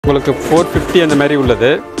உங்களுக்கு 450 அந்த மாதிரி உள்ளது.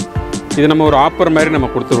 இது நம்ம ஒரு ஆஃபர் மாதிரி நம்ம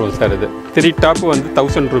கொடுத்துருவோம் சார். இது 3 டாப் வந்து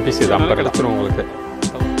 1000 rupees. இது ஆஃபர் எடுத்துருவோம் உங்களுக்கு.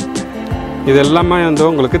 இது எல்லாமே வந்து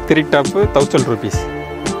உங்களுக்கு 3 டாப் 1000 rupees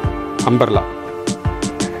அம்பர்லா.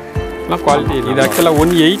 எல்லாம் குவாலிட்டி. இது ஆக்சுவலாக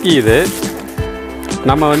 180. இது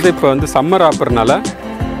நம்ம வந்து இப்போ வந்து சம்மர் ஆஃபர்னால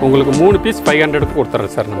உங்களுக்கு 3 பீஸ் 500க்கு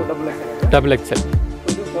கொடுத்துட்றோம் சார். நம்ம டபுள் எக்ஸல்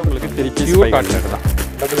உங்களுக்கு 3 பீஸ் 500 தான்.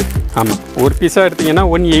 ஆமாம், ஒரு பீஸாக எடுத்திங்கன்னா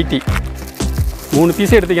 180. 3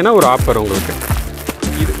 பீஸ் எடுத்திங்கன்னா ஒரு ஆஃபர் உங்களுக்கு.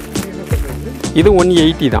 இது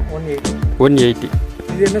 180 தான். 180.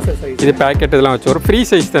 இது பேக்கெட் இதெல்லாம் வச்சு ஒரு ஃப்ரீ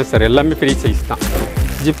சைஸ் தான் சார். எல்லாமே ஃப்ரீ சைஸ் தான்.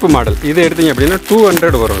 ஜிப்பு மாடல் இது எடுத்திங்க அப்படின்னா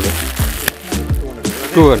 200 வரும். இது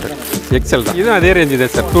 200 எக்ஸல் தான். இதுவும் அதே ரேஞ்சு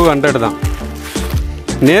தான் சார். 200 தான்.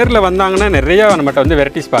 நேரில் வந்தாங்கன்னா நிறையா நம்மகிட்ட வந்து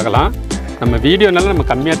வெரைட்டிஸ் பார்க்கலாம். நம்ம வீடியோனால நம்ம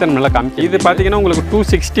கம்மியாக தான் நல்லா காமிச்சு. இது பார்த்தீங்கன்னா உங்களுக்கு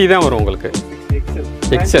 260 தான் வரும் உங்களுக்கு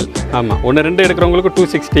எக்ஸல். ஆமாம், 1-2 எடுக்கிறவங்களுக்கு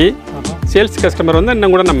 260. சேல்ஸ் கஸ்டமர் வந்து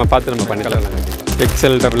இன்னும் கூட நம்ம பார்த்து நம்ம பண்ணிக்கலாம்.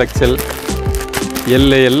 எக்ஸல், டபுள் எக்ஸல்,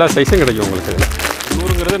 எல் எல்லா சைஸும் கிடைக்கும் உங்களுக்கு. இதில்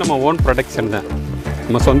 100ங்கிறது நம்ம ஓன் ப்ரொடக்ஷன் தான்.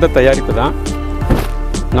 நம்ம சொந்த தயாரிப்பு தான்.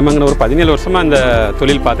 நம்ம இங்கே ஒரு 17 வருஷமாக இந்த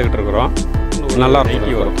தொழில் பார்த்துக்கிட்டு இருக்கிறோம். நல்லா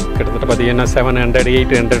ரேட்டி வரும். கிட்டத்தட்ட பார்த்தீங்கன்னா 700,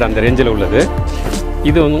 800 அந்த ரேஞ்சில் உள்ளது.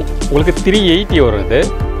 இது உங்களுக்கு 380 வரும். இது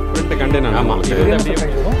 2 கண்டெய்னர். ஆமாம்,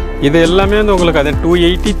 இது எல்லாமே வந்து உங்களுக்கு அது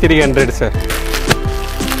 280, 300 சார்.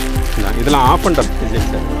 இதெல்லாம் of and up design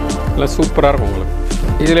sir. இதெல்லாம் சூப்பராக இருக்கும் உங்களுக்கு.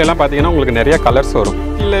 இதில் எல்லாம் பார்த்தீங்கன்னா உங்களுக்கு நிறைய கலர்ஸ் வரும்.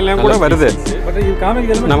 இல்லை எல்லாம் கூட வருது.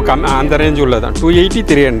 நமக்கு அந்த ரேஞ்சு உள்ளதான் 280,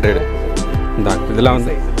 300 இந்த இதெல்லாம்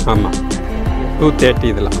வந்து. ஆமாம்,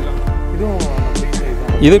 230 இதெல்லாம்.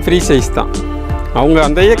 இது ஃப்ரீ சைஸ் தான். அவங்க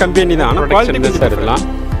அந்த கம்பெனி தான். ஆனால் குவாலிட்டி சார்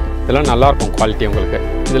இதெல்லாம் நல்லாயிருக்கும் குவாலிட்டி உங்களுக்கு.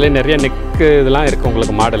 இதில் நிறைய நெக்கு இதெல்லாம் இருக்குது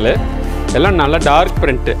உங்களுக்கு மாடலு. எல்லாம் நல்லா டார்க்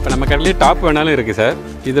பிரிண்ட்டு. இப்போ நம்ம கடையிலே டாப் வேணாலும் இருக்குது சார்.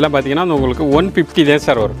 இதெல்லாம் பார்த்தீங்கன்னா உங்களுக்கு 150 தான்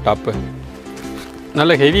சார் வரும் டாப்பு.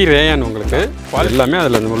 நல்ல ஹெவி ரேயான் உங்களுக்கு. எல்லாமே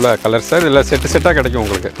அதில் உள்ள கலர் சார். இதில் செட்டாக கிடைக்கும்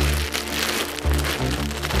உங்களுக்கு.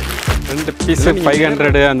 2 பீஸு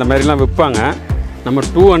 500 அந்த மாதிரிலாம் விற்பாங்க. நம்ம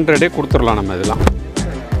 200 கொடுத்துடலாம் நம்ம. இதெல்லாம்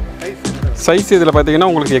சைஸ் இதில் பார்த்தீங்கன்னா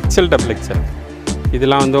உங்களுக்கு எக்ஸல், டபுள் எக்ஸல்.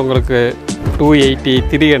 இதெல்லாம் வந்து உங்களுக்கு 280,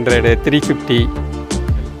 300, 350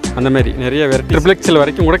 அந்த மாதிரி நிறைய வெரைட்டி. ட்ரிபிள் எக்ஸல்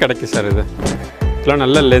வரைக்கும் கூட கிடைக்கும் சார். இதெல்லாம்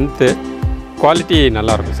நல்ல லென்த்து, குவாலிட்டி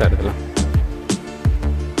நல்லாயிருக்கும் சார். இதெல்லாம்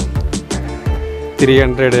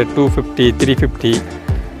 300, 250, 350.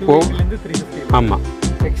 ஆமாம்,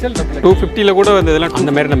 250ல் கூட வந்து இதெல்லாம்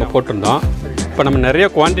அந்த மாதிரி நம்ம போட்டிருந்தோம். இப்போ நம்ம நிறைய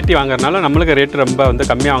குவான்டிட்டி வாங்குறதுனால நம்மளுக்கு ரேட்டு ரொம்ப வந்து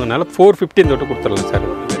கம்மியாக வாங்கினால 450 தொட்டு கொடுத்துடலாம் சார்.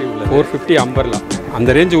 450 அம்பர்லாம்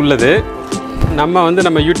அந்த ரேஞ்சு உள்ளது. நம்ம வந்து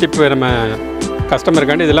நம்ம யூடியூப் நம்ம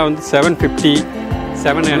கஸ்டமருக்காண்டி இதெல்லாம் வந்து 750,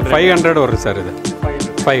 700, 500 வரும் சார். இது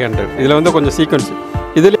 500. இதில் வந்து கொஞ்சம் சீக்வன்ஸ்.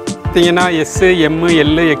 இதில் பார்த்தீங்கன்னா S, M,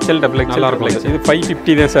 L, XL, double XL இருக்கும். இது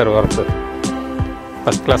 550 தான் சார் வரும் சார்.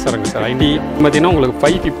 ஃபஸ்ட் கிளாஸாக இருக்கும் சார். ஐடி பார்த்தீங்கன்னா உங்களுக்கு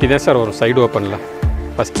 550 தான் சார் வரும். சைடு ஓப்பனில்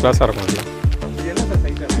ஃபஸ்ட் கிளாஸாக இருக்கும்.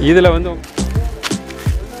 இதில் வந்து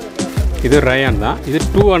இது ரயான் தான். இது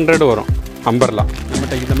 200 வரும் அம்பர்லாம்.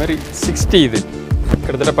 நம்மகிட்ட இந்த மாதிரி 60. இது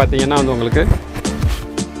கிட்டத்தட்ட பார்த்தீங்கன்னா வந்து உங்களுக்கு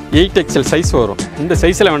 8 எக்ஸல் சைஸ் வரும். இந்த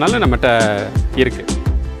சைஸில் வேணாலும் நம்மகிட்ட இருக்குது.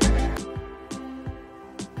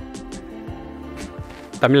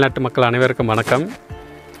 தமிழ்நாட்டு மக்கள் அனைவருக்கும் வணக்கம்.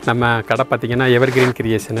 நம்ம கடை பார்த்திங்கன்னா எவர்கிரீன்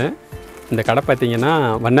கிரியேஷனு. இந்த கடை பார்த்திங்கன்னா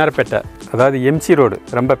வண்ணாரப்பேட்டை, அதாவது எம்சி ரோடு,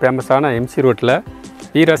 ரொம்ப ஃபேமஸான எம்சி ரோட்டில்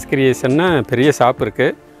வீராஸ் கிரியேஷன்னு பெரிய ஷாப்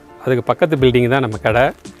இருக்குது. அதுக்கு பக்கத்து பில்டிங் தான் நம்ம கடை.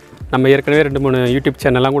 நம்ம ஏற்கனவே 2-3 யூடியூப்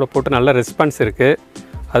சேனல்லாம் கூட போட்டு நல்ல ரெஸ்பான்ஸ் இருக்குது.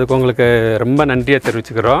 அதுக்கு உங்களுக்கு ரொம்ப நன்றியாக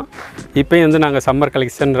தெரிவிச்சுக்கிறோம். இப்போயும் வந்து நாங்கள் சம்மர்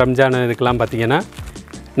கலெக்ஷன், ரம்ஜான் இதுக்கெலாம் பார்த்திங்கன்னா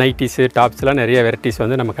நைட்டிஸு, டாப்ஸ்லாம் நிறைய வெரைட்டிஸ்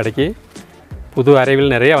வந்து நம்ம கடைக்கு புது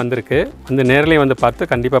அரைவில் நிறையா வந்திருக்கு. வந்து நேர்லேயும் வந்து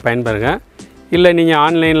பார்த்து கண்டிப்பாக பயன்பெறுங்க. இல்லை நீங்கள்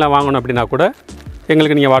ஆன்லைனில் வாங்கணும் அப்படின்னா கூட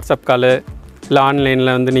எங்களுக்கு நீங்கள் வாட்ஸ்அப் காலு இல்லை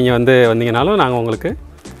ஆன்லைனில் வந்து நீங்கள் வந்து வந்தீங்கனாலும் நாங்கள் உங்களுக்கு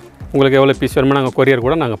எவ்வளோ பீஸ் வேணுமோ நாங்கள் கொரியர்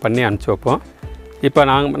கூட நாங்கள் பண்ணி அனுப்பிச்சி வைப்போம். இப்போ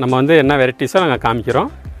நம்ம வந்து என்ன வெரைட்டிஸோ நாங்கள் காமிக்கிறோம்.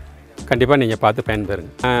 கண்டிப்பாக நீங்கள் பார்த்து பயன்பெறுங்க.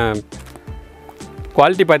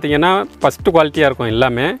 குவாலிட்டி பார்த்திங்கன்னா ஃபஸ்ட்டு குவாலிட்டியாக இருக்கும்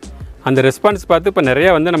எல்லாமே. அந்த ரெஸ்பான்ஸ் பார்த்து இப்போ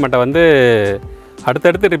நிறையா வந்து நம்மகிட்ட வந்து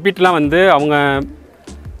அடுத்தடுத்து ரிப்பீட்லாம் வந்து அவங்க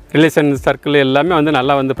ரிலேஷன் சர்க்கிள் எல்லாமே வந்து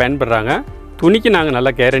நல்லா வந்து பயன்படுறாங்க. துணிக்கு நாங்கள்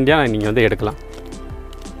நல்லா கேரண்டியாக நீங்கள் வந்து எடுக்கலாம்.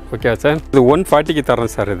 Okay sir. இது 140க்கு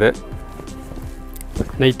தரோம் சார். இது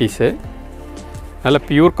நைட்டிஸு நல்ல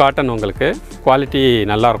பியூர் காட்டன். உங்களுக்கு குவாலிட்டி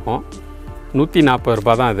நல்லாயிருக்கும். 140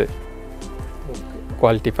 ரூபா தான். அது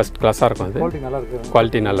குவாலிட்டி ஃபஸ்ட் கிளாஸாக இருக்கும். அது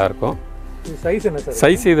குவாலிட்டி நல்லாயிருக்கும்.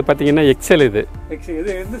 சைஸ் இது பார்த்தீங்கன்னா எக்ஸல். இது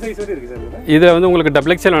இதில் வந்து உங்களுக்கு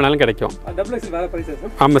டபுள் எக்ஸல் வேணாலும் கிடைக்கும்.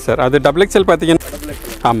 ஆமாம் சார். அது டபுள் எக்ஸல் பார்த்தீங்கன்னா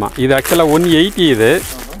ஆமாம், இது ஆக்சுவலாக 180. இது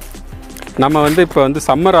நம்ம வந்து இப்போ வந்து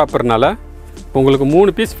சம்மர் ஆஃபர்னால உங்களுக்கு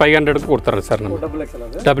 3 பீஸ் 500க்கு கொடுத்துட்றோம் சார். நம்ம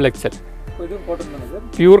double XL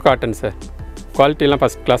pure cotton sir. குவாலிட்டிலாம்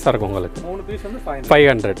ஃபஸ்ட் கிளாஸாக இருக்கும் உங்களுக்கு. 3 பீஸ் வந்து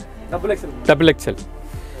 500. Double XL.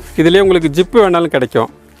 இதுலேயே உங்களுக்கு ஜிப்பு வேணாலும் கிடைக்கும்.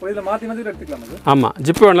 இதில் மாற்றி மாற்றி எடுத்துக்கலாம் அது. ஆமாம்,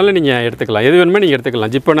 ஜிப்பு வேணாலும் நீங்கள் எடுத்துக்கலாம். எது வேணுமோ நீங்கள்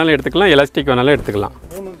எடுத்துக்கலாம். ஜிப்பு வேணாலும் எடுத்துக்கலாம், எலாஸ்டிக் வேணாலும் எடுத்துக்கலாம்.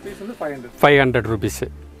 3 பீஸ் வந்து 500 ரூபீஸு.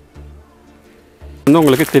 வந்து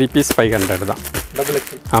உங்களுக்கு 3 பீஸ் 500 தான். Double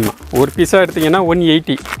XL. ஆமாம், ஒரு பீஸாக எடுத்திங்கன்னா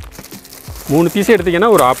 180. 3 பீஸ்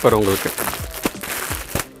எடுத்திங்கன்னா ஒரு ஆஃபர் உங்களுக்கு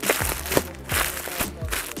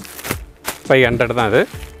 500 தான். அது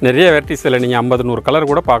நிறைய வெரைட்டிஸில் நீங்கள் 50-100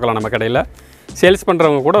 கலர் கூட பார்க்கலாம் நம்ம கடையில். சேல்ஸ்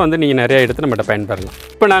பண்ணுறவங்க கூட வந்து நீங்கள் நிறையா எடுத்து நம்மகிட்ட பயன்பெறலாம்.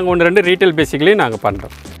 இப்போ நாங்கள் 1-2 ரீட்டைல் பேசிக்லேயும் நாங்கள்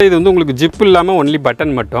பண்ணுறோம். இது வந்து உங்களுக்கு ஜிப் இல்லாமல் ஒன்லி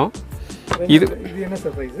பட்டன் மட்டும். இது என்ன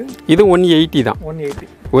சார் சைஸ்? இது 180 தான்.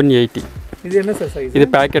 180. இது என்ன சார் சைஸ்? இது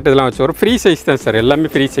பேக்கெட் இதெல்லாம் வச்சு வரும். ஃப்ரீ சைஸ் தான் சார், எல்லாமே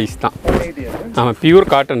ஃப்ரீ சைஸ் தான். 180. ஆமாம், பியூர்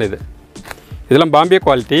காட்டன். இது இதெல்லாம் பாம்பே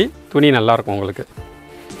குவாலிட்டி, துணி நல்லாயிருக்கும் உங்களுக்கு.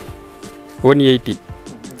 180.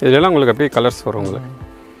 இதெல்லாம் உங்களுக்கு அப்படியே கலர்ஸ் வரும் உங்களுக்கு.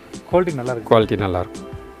 குவாலிட்டி நல்லாயிருக்கும்.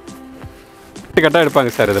 கரெக்டாக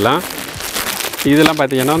எடுப்பாங்க சார். இதெல்லாம்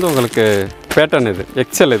பார்த்தீங்கன்னா வந்து உங்களுக்கு பேட்டர்ன். இது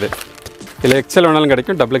எக்ஸல். இதில் எக்ஸல் வேணாலும்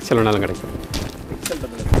கிடைக்கும், டபுள் எக்ஸல் வேணாலும் கிடைக்கும்.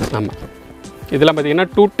 ஆமாம், இதெல்லாம் பார்த்தீங்கன்னா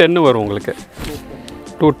 210 வரும் உங்களுக்கு.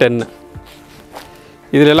 210.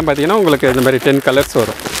 இதிலெல்லாம் பார்த்தீங்கன்னா உங்களுக்கு இந்த மாதிரி 10 கலர்ஸ்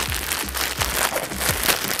வரும்.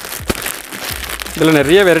 இதில்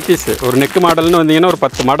நிறைய வெரைட்டிஸு. ஒரு நெக்கு மாடல்னு வந்தீங்கன்னா ஒரு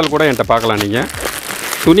 10 மாடல் கூட என்கிட்ட பார்க்கலாம் நீங்கள்.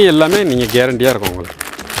 துணி எல்லாமே நீங்கள் கேரண்டியாக இருக்கும் உங்களுக்கு.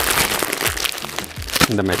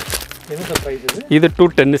 இந்த மாதிரி இது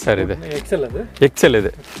 210 சார். இது எக்ஸல். இது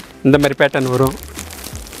இந்த மாதிரி பேட்டர்ன்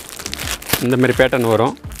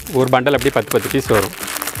வரும். ஒரு பண்டல் அப்படியே 10 பீஸ் வரும்.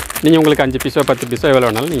 நீங்கள் உங்களுக்கு 5 பீஸோ 10 பீஸோ எவ்வளோ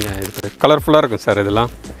வேணாலும் நீங்கள் இது கலர்ஃபுல்லாக இருக்கும் சார். இதெல்லாம்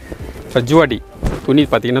ரஜ்வாடி துணி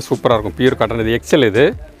பார்த்தீங்கன்னா சூப்பராக இருக்கும். Pure cotton. இது எக்ஸல்.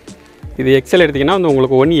 இது எக்ஸல் எடுத்திங்கன்னா வந்து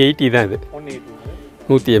உங்களுக்கு 180 தான். இது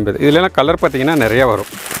 180. இதுலலாம் கலர் பார்த்தீங்கன்னா நிறையா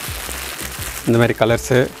வரும். இந்த மாதிரி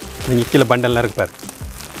கலர்ஸு நீங்கள் கீழே பண்டல்லாம் இருப்பார்.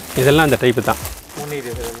 இதெல்லாம் அந்த டைப்பு தான்.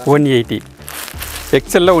 180.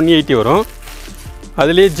 எக்ஸலில் 180 வரும்.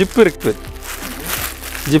 அதுலேயே ஜிப்பு இருக்குது.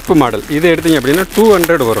 ஜிப்பு மாடல் இது எடுத்திங்க அப்படின்னா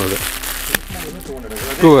 200 வரும். இது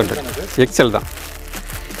 200 எக்ஸல் தான்.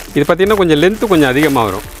 இது பார்த்திங்கன்னா கொஞ்சம் லென்த்து கொஞ்சம் அதிகமாக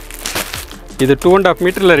வரும். இது 2.5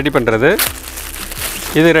 மீட்டரில் ரெடி பண்ணுறது.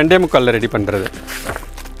 இது 2.25 ரெடி பண்ணுறது.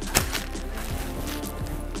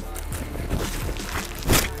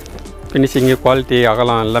 ஃபினிஷிங்கு, குவாலிட்டி,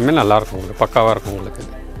 அகலம் எல்லாமே நல்லாயிருக்கும் உங்களுக்கு. பக்காவாக இருக்கும் உங்களுக்கு.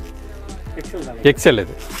 எக்ஸல்.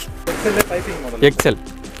 எக்ஸல்.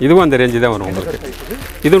 இதுவும் அந்த ரேஞ்சு தான் வரும் உங்களுக்கு.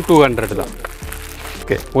 இதுவும் 200 தான்.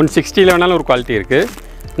 ஓகே, 160 வேணாலும் ஒரு குவாலிட்டி இருக்குது.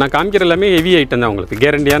 நான் காமிக்கிற எல்லாமே ஹெவி ஐட்டம் தான் உங்களுக்கு.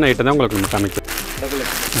 கேரண்டியான ஐட்டம் தான் உங்களுக்கு நம்ம காமிக்கிறோம்.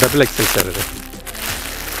 Double XL sir. இது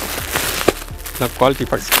குவாலிட்டி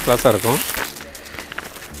ஃபஸ்ட் கிளாஸாக இருக்கும்.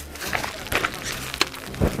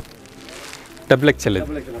 Double XL.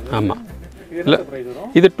 இது ஆமாம். இல்லை,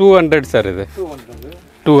 இது 200 சார். இது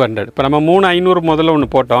 200. இப்போ நம்ம 3500 முதல்ல ஒன்று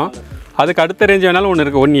போட்டோம். அதுக்கு அடுத்த ரேஞ்ச் வேணாலும் ஒன்று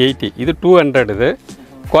இருக்குது 180. இது 200. இது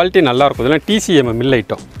குவாலிட்டி நல்லாயிருக்கும். இதெல்லாம் DCM mill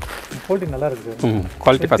item.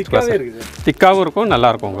 Quality first class. திக்காகவும் இருக்கும்,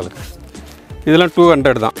 நல்லாயிருக்கும் உங்களுக்கு. இதெல்லாம்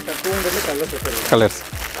 200 தான். கலர்ஸ்.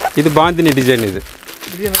 இது பாந்தினி டிசைன்.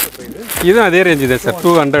 இதுவும் அதே ரேஞ்சு தான் சார்.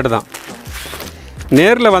 200 தான்.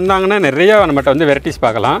 நேரில் வந்தாங்கன்னா நிறையா நம்மகிட்ட வந்து வெரைட்டிஸ்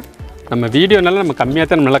பார்க்கலாம். நம்ம வீடியோனால நம்ம கம்மியாக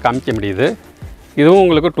தான் நம்மளால் காமிக்க முடியுது. இதுவும்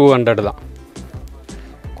உங்களுக்கு 200 தான்.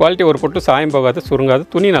 குவாலிட்டி ஒரு பொட்டு சாயம் போகாது, சுருங்காது.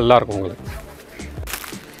 துணி நல்லாயிருக்கும் உங்களுக்கு.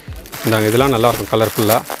 இந்தாங்க, இதெல்லாம் நல்லாயிருக்கும்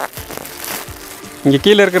கலர்ஃபுல்லாக. இங்கே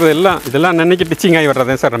கீழே இருக்கிறது இதெல்லாம் அன்னைக்கு டிச்சிங் ஆகி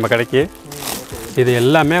வர்றதே சார் நம்ம கடைக்கு. இது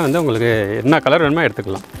எல்லாமே வந்து உங்களுக்கு என்ன கலர் வேணுமோ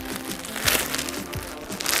எடுத்துக்கலாம்.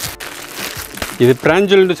 இது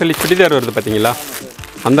பிராஞ்சல்னு சொல்லி சுடிதார் வருது பார்த்தீங்களா,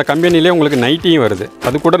 அந்த கம்பெனிலே உங்களுக்கு நைட்டியும் வருது.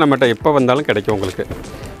 அது கூட நம்மகிட்ட எப்போ வந்தாலும் கிடைக்கும் உங்களுக்கு.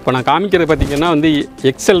 இப்போ நான் காமிக்கிறது பார்த்திங்கன்னா வந்து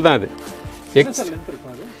எக்ஸல் தான். இது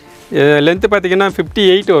லென்த்து பார்த்தீங்கன்னா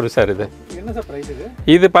 58 வரும் சார்.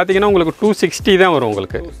 இது பார்த்தீங்கன்னா உங்களுக்கு 260 தான் வரும்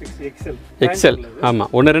உங்களுக்கு. எக்ஸல். ஆமாம்,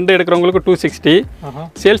 1-2 எடுக்கிறவங்களுக்கு 260.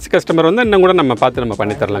 சேல்ஸ் கஸ்டமர் வந்து இன்னும் கூட நம்ம பார்த்து நம்ம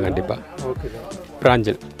பண்ணித்தரலாம் கண்டிப்பாக.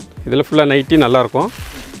 பிராஞ்சல். இதில் ஃபுல்லாக நைட்டி நல்லாயிருக்கும்.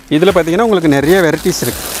 இதில் பார்த்தீங்கன்னா உங்களுக்கு நிறைய வெரைட்டிஸ்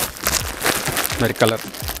இருக்குது. இந்த மாதிரி colour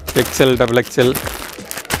XL, double XL,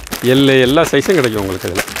 L எல்லா சைஸும் கிடைக்கும் உங்களுக்கு.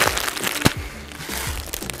 இதில்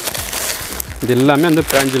இது எல்லாமே வந்து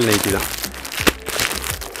பிராஞ்சல் நைட்டி தான்.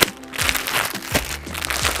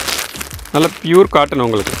 நல்லா பியூர் காட்டன்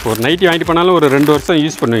உங்களுக்கு. ஒரு நைட்டி வாங்கிட்டு போனாலும் ஒரு 2 வருஷம்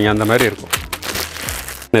யூஸ் பண்ணுவீங்க, அந்த மாதிரி இருக்கும்.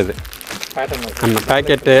 இது ஆமாம்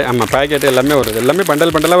பேக்கெட்டு. ஆமாம் பேக்கெட்டு எல்லாமே வருது. எல்லாமே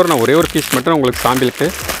பண்டலாக வரும். நான் ஒரே ஒரு பீஸ் மட்டும் உங்களுக்கு சாம்பிளுக்கு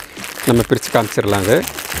நம்ம பிரித்து காமிச்சிடலாம்.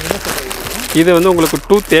 இது வந்து உங்களுக்கு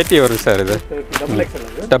 230 வரும் சார். இது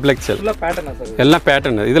டபுள் எக்ஸல். எல்லாம்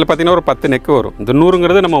பேட்டர்னு. இதில் பார்த்தீங்கன்னா ஒரு 10 நெக்கு வரும். இந்த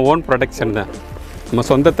 100ங்கிறது நம்ம ஓன் ப்ரொடக்ஷன் தான், நம்ம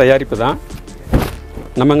சொந்த தயாரிப்பு தான்.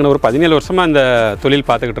 நம்ம இங்கே ஒரு 17 வருஷமாக இந்த தொழில்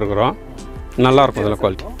பார்த்துக்கிட்டு இருக்கிறோம். நல்லாயிருக்கும் இதில்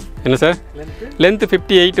குவாலிட்டி. என்ன சார்? லென்த்து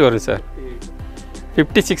 58 வரும் சார்.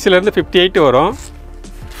 56லேருந்து 58 வரும்.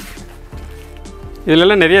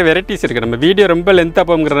 இதிலெல்லாம் நிறைய வெரைட்டிஸ் இருக்குது. நம்ம வீடியோ ரொம்ப லென்த்தாக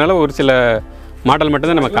போங்கிறதுனால ஒரு சில மாடல்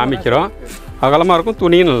மட்டும்தான் நம்ம காமிக்கிறோம். அகலமாக இருக்கும்,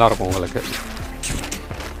 துணியும் நல்லாயிருக்கும் உங்களுக்கு.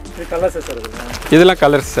 இதெல்லாம்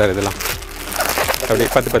கலர்ஸ் சார். இதெல்லாம் அப்படி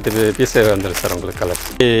 10 பீஸ் வந்துடும் சார் உங்களுக்கு கலர்ஸ்.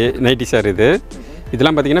 நைட்டி சார் இது.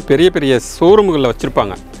 இதெல்லாம் பார்த்திங்கன்னா பெரிய பெரிய ஷோரூமுகளில்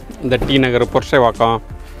வச்சுருப்பாங்க. இந்த டி நகர், பொர்ஷேவாக்கம்,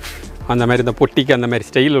 அந்த மாதிரி இந்த பொட்டிக்கு அந்த மாதிரி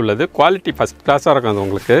ஸ்டைல் உள்ளது. குவாலிட்டி ஃபஸ்ட் கிளாஸாக இருக்கும் அது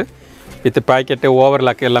உங்களுக்கு. வித் பாக்கெட்டு,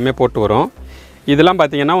 ஓவர்லாக்கு எல்லாமே போட்டு வரும். இதெல்லாம்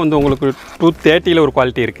பார்த்திங்கன்னா வந்து உங்களுக்கு 230 ஒரு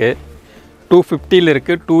குவாலிட்டி இருக்குது, 250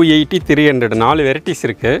 இருக்குது, 280, 300 4 வெரைட்டிஸ்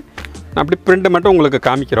இருக்குது. நான் அப்படி பிரிண்ட் மட்டும் உங்களுக்கு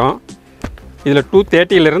காமிக்கிறோம். இதில்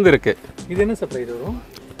 230 இருக்குது. இது என்ன சார் ப்ரைஸ் வரும்?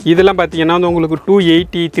 இதெல்லாம் பார்த்தீங்கன்னா வந்து உங்களுக்கு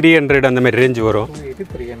 280, 300 அந்த மாதிரி ரேஞ்ச் வரும். 280,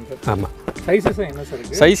 300. ஆமாம். சைஸஸ் என்ன சார்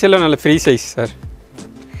இருக்குது? சைஸ் எல்லாம் நல்ல ஃப்ரீ சைஸ் சார்.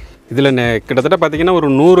 இதில் கிட்டத்தட்ட பார்த்தீங்கன்னா ஒரு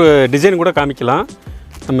 100 டிசைன் கூட காமிக்கலாம்.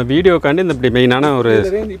 நம்ம வீடியோக்காண்டி இந்த இப்படி மெயினான ஒரு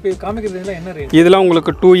இப்போ காமிக்கிறதுல என்ன ரேஞ்ச்? இதெல்லாம்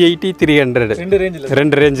உங்களுக்கு 280, 300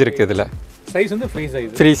 ரெண்டு ரேஞ்ச் இருக்குது. இதில் சைஸ் வந்து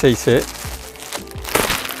ஃப்ரீ சைஸு.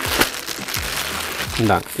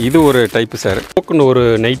 இந்தாங்க, இது ஒரு டைப்பு சார். டோக்குன்னு ஒரு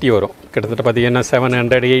நைட்டி வரும். கிட்டத்தட்ட பார்த்தீங்கன்னா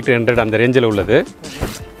 700, 800 அந்த ரேஞ்சில் உள்ளது.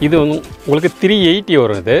 இது வந்து உங்களுக்கு 380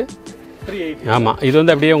 வரும். இது 380. ஆமாம். இது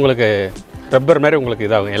வந்து அப்படியே உங்களுக்கு ரப்பர் மாதிரி உங்களுக்கு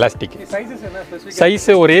இதாகும், எலாஸ்டிக்.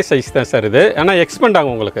 சைஸு ஒரே சைஸ் தான் சார் இது. ஆனால் எக்ஸ்பெண்ட்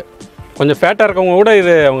ஆகும் உங்களுக்கு. கொஞ்சம் ஃபேட்டாக இருக்கவங்க கூட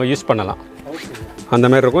இது அவங்க யூஸ் பண்ணலாம். அந்த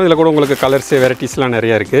மாதிரி இருக்கும். இதில் கூட உங்களுக்கு கலர்ஸு, வெரைட்டிஸ்லாம்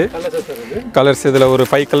நிறையா இருக்குது. கலர்ஸ் இதில் ஒரு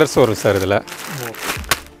 5 கலர்ஸ் வரும் சார். இதில்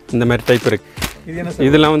இந்த மாதிரி டைப் இருக்குது.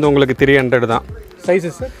 இதெல்லாம் வந்து உங்களுக்கு 300 தான்.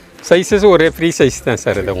 சைஸஸ் ஒரே ஃப்ரீ சைஸ் தான்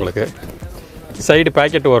சார் இது உங்களுக்கு. சைடு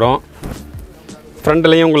பேக்கெட் வரும்.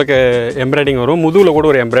 ஃப்ரண்ட்லேயும் உங்களுக்கு எம்ப்ராய்டிங் வரும். முதுகில் கூட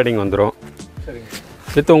ஒரு எம்ப்ராய்டிங் வந்துடும்.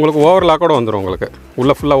 வித் உங்களுக்கு ஓவர்லாக்கோடு வந்துடும். உங்களுக்கு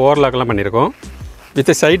உள்ளே ஃபுல்லாக ஓவர்லாக்கெல்லாம் பண்ணியிருக்கோம்.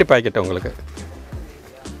 வித் சைடு பேக்கெட் உங்களுக்கு.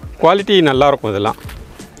 குவாலிட்டி நல்லாயிருக்கும் இதெல்லாம்.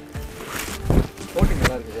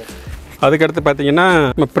 அதுக்கடுத்து பார்த்தீங்கன்னா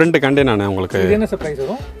நம்ம பிரிண்ட் கண்டே நான் உங்களுக்கு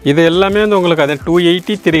இது எல்லாமே வந்து உங்களுக்கு அதே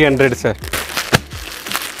 280, 300 சார்.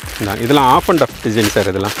 இதெல்லாம் of and half design sir.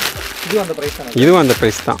 இதெல்லாம் இதுவும் அந்த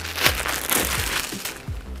ப்ரைஸ் தான்.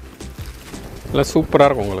 எல்லாம் சூப்பராக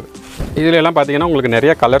இருக்கும் உங்களுக்கு. இதில் எல்லாம் பார்த்தீங்கன்னா உங்களுக்கு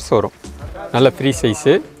நிறையா கலர்ஸ் வரும். நல்ல free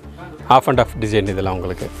size, of and half design இதெல்லாம்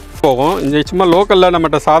உங்களுக்கு போகும். இந்த சும்மா லோக்கலில்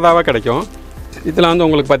நம்மகிட்ட சாதாவாக கிடைக்கும். இதெல்லாம் வந்து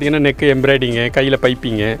உங்களுக்கு பார்த்தீங்கன்னா நெக்கு எம்ப்ராய்டிங்கு, கையில்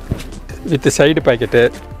பைப்பிங்கு, வித் சைடு பாக்கெட்டு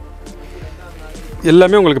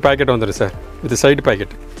எல்லாமே உங்களுக்கு பாக்கெட் வந்துடும் சார். வித் சைடு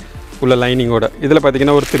பாக்கெட் உள்ள லைனிங்கோட. இதில்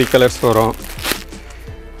பார்த்தீங்கன்னா ஒரு 3 கலர்ஸ் வரும்.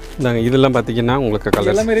 இந்தாங்க, இதெல்லாம் பார்த்தீங்கன்னா உங்களுக்கு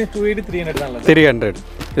கலர் 300.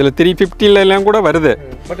 இதில் 350 கூட வருது.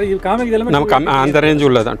 நமக்கு அந்த ரேஞ்ச்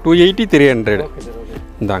உள்ளதான் 280, 300.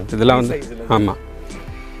 இந்தாங்க, இதெல்லாம் வந்து ஆமாம்.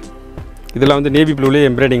 இதெல்லாம் வந்து நேவி ப்ளூலேயே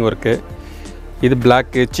எம்ப்ராய்டிங் ஒர்க்கு. இது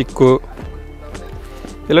பிளாக்கு, சிக்கு,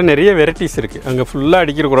 இதெல்லாம் நிறைய வெரைட்டிஸ் இருக்குது. அங்கே ஃபுல்லாக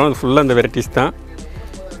அடிக்கிறோம். அது ஃபுல்லாக அந்த வெரைட்டிஸ் தான்.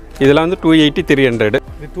 இதெல்லாம் வந்து 280, 300,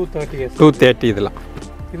 230. இதெல்லாம்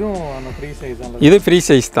இது ஃப்ரீ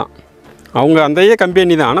சைஸ் தான். அவங்க அந்தையே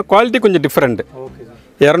கம்பெனி தான். ஆனால் குவாலிட்டி கொஞ்சம் டிஃப்ரெண்ட்டு.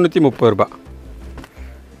 230 ரூபா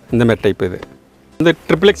இந்த மாதிரி டைப். இது வந்து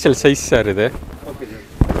XXL சைஸ் சார். இது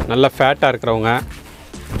நல்லா ஃபேட்டாக இருக்கிறவங்க,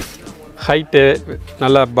 ஹைட்டு,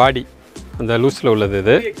 நல்லா பாடி அந்த லூஸில் உள்ளது.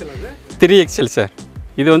 இது 3XL சார்.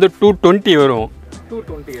 இது வந்து 220 வரும்.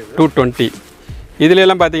 220.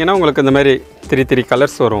 இதுலெல்லாம் பார்த்தீங்கன்னா உங்களுக்கு இந்த மாதிரி 3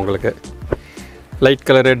 கலர்ஸ் வரும். உங்களுக்கு லைட்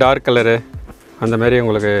கலரு, டார்க் கலரு அந்த மாதிரி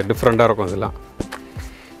உங்களுக்கு டிஃப்ரெண்ட்டாக இருக்கும். இதெல்லாம்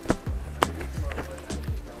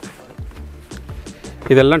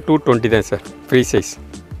இதெல்லாம் 220 தான் சார். Free size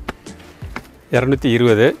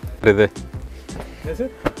 220. இது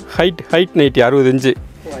ஹைட் நைட்டி 60 இன்ச்சு.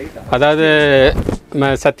 அதாவது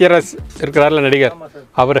சத்யராஜ் இருக்கிறார்ல நடிகர்,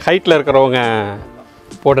 அவர் ஹைட்டில் இருக்கிறவங்க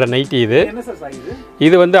போடுற நைட்டி.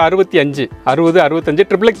 இது வந்து 65, 60,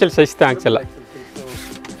 65 XXL சைஸ் தான் ஆக்சுவலாக.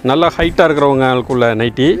 நல்லா ஹைட்டாக இருக்கிறவங்களுக்குள்ள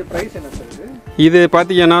நைட்டி. இது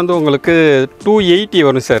பார்த்தீங்கன்னா வந்து உங்களுக்கு 280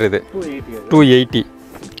 வரும் சார். இது 280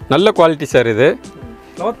 நல்ல குவாலிட்டி சார். இது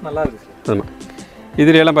ஆமாம்.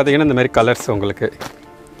 இதுலாம் பார்த்தீங்கன்னா இந்த மாதிரி கலர்ஸ் உங்களுக்கு.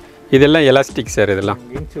 இதெல்லாம் எலாஸ்டிக் சார். இதெல்லாம்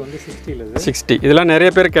 60. இதெல்லாம் நிறைய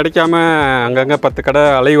பேர் கிடைக்காம அங்கங்கே 10 கடை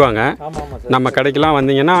அலைவாங்க. நம்ம கடைக்கெலாம்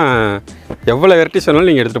வந்தீங்கன்னா எவ்வளோ வெரைட்டிஸ் வேணாலும்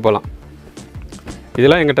நீங்கள் எடுத்துகிட்டு போகலாம்.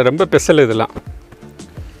 இதெல்லாம் எங்கிட்ட ரொம்ப ஸ்பெஷல். இதெல்லாம்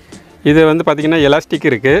இது வந்து பார்த்திங்கன்னா எலாஸ்டிக்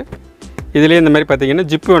இருக்குது. இதுலேயே இந்த மாதிரி பார்த்திங்கன்னா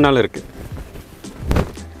ஜிப்பு வேணாலும் இருக்குது.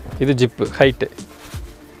 இது ஜிப்பு ஹைட்டு.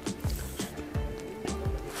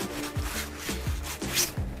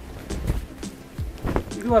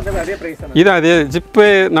 இது அதே ஜிப்பு.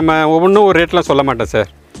 நம்ம ஒவ்வொன்றும் ஒரு ரேட்லாம் சொல்ல மாட்டோம் சார்.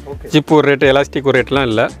 ஜிப்பு ஒரு ரேட்டு, எலாஸ்டிக் ஒரு ரேட்லாம்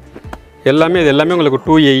இல்லை. எல்லாமே இது எல்லாமே உங்களுக்கு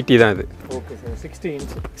 280 தான். இது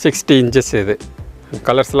 60 இன்ச்சஸ். இது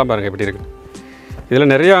கலர்ஸ்லாம் பாருங்கள் எப்படி இருக்குது.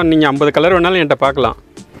 இதில் நிறையா நீங்கள் 50 கலர் வேணாலும் என்கிட்ட பார்க்கலாம்.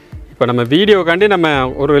 இப்போ நம்ம வீடியோக்காண்டி நம்ம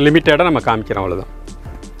ஒரு லிமிட்டடாக நம்ம காமிக்கிறோம், அவ்வளோதான்.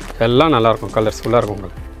 எல்லாம் நல்லாயிருக்கும், கலர்ஸ்ஃபுல்லாக இருக்கும்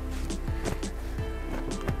உங்களுக்கு.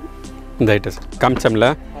 இந்த ஐட்டம்ஸ் காமிச்சோம்ல,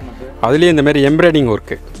 அதுலேயும் இந்த மாதிரி எம்ப்ராய்டிங்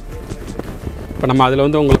ஒர்க்கு. இப்போ நம்ம அதில்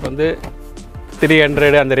வந்து உங்களுக்கு வந்து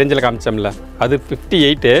 300 அந்த ரேஞ்சில் காமிச்சோம்ல, அது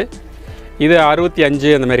 58, இது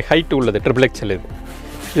 65 அந்த மாதிரி ஹைட்டு உள்ளது XXL. இது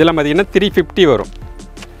இதெல்லாம் பார்த்திங்கன்னா 350 வரும்.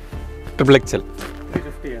 XXL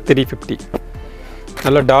 350.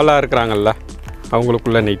 நல்ல டாலாக இருக்கிறாங்கல்ல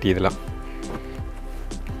அவங்களுக்குள்ள நைட்டி இதெல்லாம்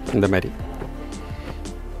இந்த மாதிரி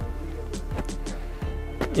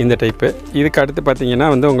இந்த டைப்பு. இதுக்கு அடுத்து பார்த்தீங்கன்னா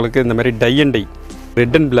வந்து உங்களுக்கு இந்த மாதிரி tie and tie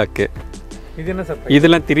red and block. இது என்ன சார்?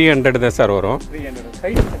 இதெல்லாம் 300 தான் சார் வரும்.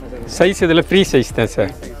 சைஸ் இதில் ஃப்ரீ சைஸ் தான்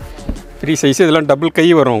சார், ஃப்ரீ சைஸ். இதெல்லாம் டபுள் கை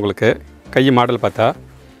வரும் உங்களுக்கு. கை மாடல் பார்த்தா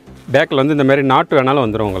பேக்கில் வந்து இந்த மாதிரி நாட்டு வேணாலும்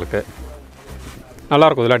வந்துடும் உங்களுக்கு.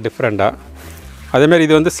 நல்லாயிருக்கும் இதெல்லாம் டிஃப்ரெண்ட்டாக. அதேமாதிரி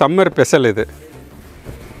இது வந்து சம்மர் ஸ்பெஷல். இது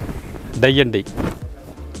டை அண்ட் டை.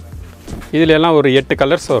 இதில் எல்லாம் ஒரு 8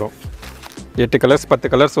 கலர்ஸ் வரும். 8 கலர்ஸ் 10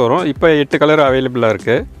 கலர்ஸ் வரும். இப்போ 8 கலர் அவைலபிளாக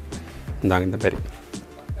இருக்குது. இந்தாங்க இந்த மாதிரி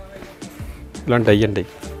இதெல்லாம் டை அண்ட் டை.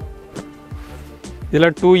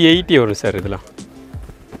 இதெல்லாம் 280 வரும் சார். இதெல்லாம்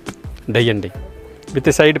tie and die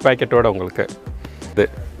with side பேக்கெட்டோட உங்களுக்கு. இது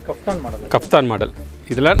கஃப்தான் மாடல்.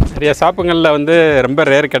 இதெல்லாம் நிறைய ஷாப்புங்களில் வந்து ரொம்ப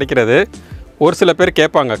ரேர் கிடைக்கிறது. ஒரு சில பேர்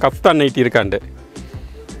கேட்பாங்க கஃப்தான் நைட்டி இருக்காண்டு.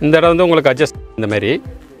 இந்த இடம் வந்து உங்களுக்கு அட்ஜஸ்ட் இந்த மாதிரி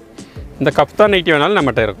இந்த கஃப்தான் நைட்டி வேணாலும்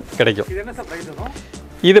நம்மகிட்ட இருக்கும், கிடைக்கும்.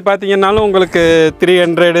 இது பார்த்தீங்கன்னாலும் உங்களுக்கு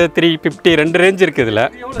 300 350 2 ரேஞ்ச் இருக்குது. இதில்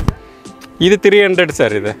இது 300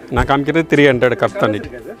 சார். இது நான் காமிக்கிறது 300 கஃப்தான்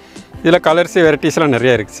நைட்டி. இதில் கலர்ஸு வெரைட்டிஸ்லாம்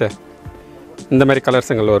நிறையா இருக்குது சார். இந்த மாதிரி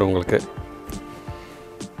கலர்ஸுங்கள் வரும் உங்களுக்கு.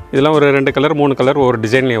 இதெல்லாம் ஒரு 2 கலர் 3 கலர் ஒரு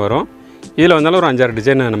டிசைன்லேயும் வரும். இதில் வந்தாலும் ஒரு 5-6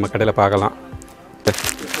 டிசைன் நம்ம கடையில் பார்க்கலாம்.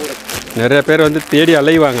 நிறைய பேர் வந்து தேடி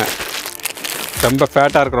அலைவாங்க. ரொம்ப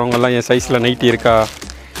ஃபேட்டாக இருக்கிறவங்கெல்லாம் என் சைஸில் நைட்டி இருக்கா,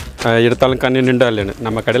 எடுத்தாலும் கண்ணு நின்றா இல்லைன்னு.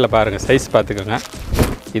 நம்ம கடையில் பாருங்கள், சைஸ் பார்த்துக்கோங்க.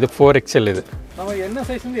 இது 4XL. இது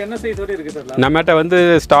நம்மகிட்ட வந்து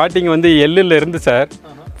ஸ்டார்டிங் வந்து எல்லில் இருந்து சார்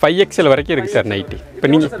 5XL வரைக்கும் இருக்குது சார் நைட்டி. இப்போ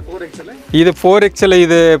நீங்கள் இது 4XL.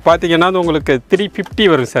 இது பார்த்தீங்கன்னா உங்களுக்கு 350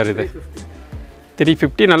 வரும் சார். இது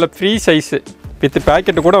 350 நல்ல ஃப்ரீ சைஸு வித்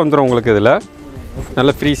பேக்கெட்டு கூட வந்துடும் உங்களுக்கு. இதில்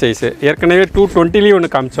நல்ல ஃப்ரீ சைஸு. ஏற்கனவே 220 ஒன்று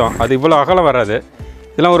காமிச்சோம், அது இவ்வளோ அகலம் வராது.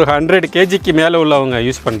 இதெல்லாம் ஒரு 100 kgக்கு மேலே உள்ளவங்க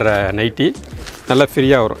யூஸ் பண்ணுற நைட்டி நல்லா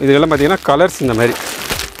ஃப்ரீயாக வரும். இதெல்லாம் பார்த்திங்கன்னா கலர்ஸ் இந்த மாதிரி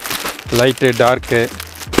லைட்டு டார்க்கு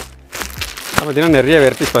பார்த்திங்கன்னா நிறைய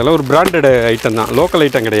வெரைட்டிஸ். அதெல்லாம் ஒரு பிராண்டட் ஐட்டம் தான், லோக்கல்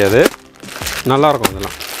ஐட்டம் கிடையாது. நல்லாயிருக்கும்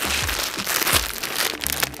இதெல்லாம்.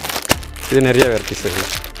 இது நிறைய வெரைட்டிஸ் இருக்குது.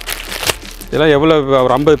 இதெல்லாம் எவ்வளோ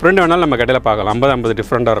ஒரு 50 பிரிண்ட் வேணாலும் நம்ம கடையில் பார்க்கலாம். 50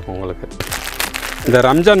 டிஃப்ரெண்ட்டாக இருக்கும் உங்களுக்கு. இந்த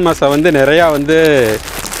ரம்ஜான் மாதம் வந்து நிறையா வந்து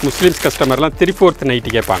முஸ்லீம்ஸ் கஸ்டமர்லாம் 3/4 நைட்டி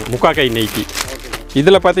கேட்பாங்க, முக்காக்கை நைட்டி.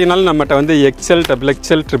 இதில் பார்த்தீங்கன்னாலும் நம்மகிட்ட வந்து XL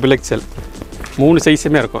XXL XXL 3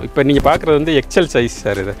 சைஸுமே இருக்கும். இப்போ நீங்கள் பார்க்குறது வந்து XL சைஸ்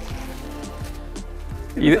சார்.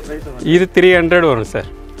 இது 300 வரும் சார்.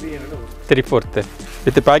 3/4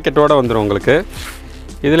 வித் பேக்கெட்டோடு வந்துடும் உங்களுக்கு.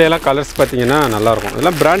 இதில் எல்லாம் கலர்ஸ் பார்த்தீங்கன்னா நல்லாயிருக்கும்.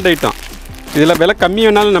 இதெல்லாம் பிராண்ட் ஐட்டம். இதில் விலை கம்மி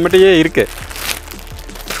வேணாலும் நம்மகிட்டயே இருக்குது.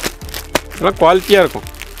 இதெல்லாம் குவாலிட்டியாக இருக்கும்,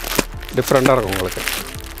 டிஃப்ரெண்ட்டாக இருக்கும் உங்களுக்கு.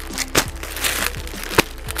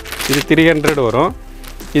 இது 300 வரும்.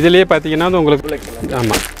 இதுலேயே பார்த்தீங்கன்னா உங்களுக்கு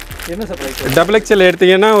ஆமாம் XXL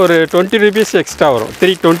எடுத்திங்கன்னா ஒரு 20 ரூபீஸ் எக்ஸ்ட்ரா வரும்.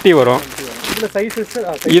 320 வரும்.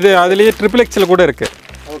 இது அதுலேயே XXL கூட இருக்குது.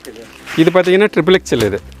 இது பார்த்தீங்கன்னா XXL.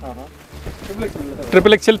 இது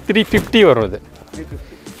XXL 350 வரும். இது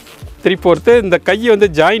 3/4. இந்த கை வந்து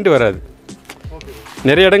ஜாயிண்ட் வராது.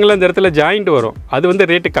 நிறைய இடங்களில் இந்த இடத்துல ஜாயிண்ட் வரும். அது வந்து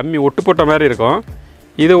ரேட்டு கம்மி, ஒட்டு போட்ட மாதிரி இருக்கும்.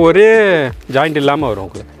 இது ஒரே ஜாயிண்ட் இல்லாமல் வரும்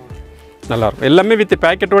உங்களுக்கு. நல்லாயிருக்கும். எல்லாமே வித்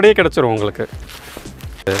பேக்கெட்டோடையே கிடச்சிரும் உங்களுக்கு.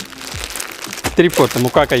 3/4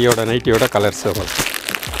 முக்கா கையோட நைட்டியோட கலர்ஸ் உங்களுக்கு.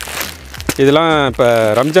 இதெல்லாம் இப்போ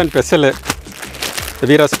ரம்ஜான் ஸ்பெஷலு.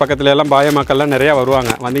 வீராஸ் பக்கத்துல எல்லாம் பாயமாக்கள்லாம் நிறையா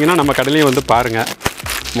வருவாங்க. வந்தீங்கன்னா நம்ம கடையிலையும் வந்து பாருங்கள்.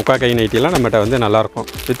 முக்கா கை நைட்டிலாம் நம்மகிட்ட வந்து நல்லாயிருக்கும்.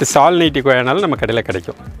 வித் சால் நைட்டி வேணாலும் நம்ம கடையில்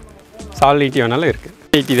கிடைக்கும். சால் நைட்டி வேணாலும் இருக்குது.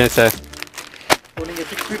 நைட்டி தான் சார்.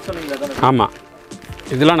 ஆமாம்,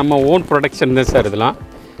 இதெல்லாம் நம்ம ஓன் ப்ரொடக்ஷன் தான் சார்.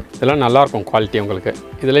 இதெல்லாம் நல்லாயிருக்கும் குவாலிட்டி உங்களுக்கு.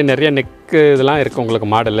 இதில் நிறைய நெக்கு இதெல்லாம் இருக்குது உங்களுக்கு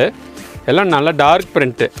மாடலு. எல்லாம் நல்லா டார்க்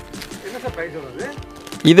பிரிண்ட்டு.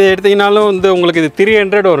 இதை எடுத்திங்கனாலும் வந்து உங்களுக்கு இது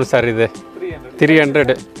 300 வரும் சார். இது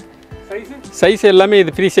 300 சைஸ் எல்லாமே.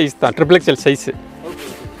 இது ஃப்ரீ சைஸ் தான், XXL சைஸு.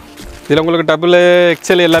 இதில் உங்களுக்கு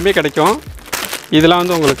XXL எல்லாமே கிடைக்கும். இதெல்லாம்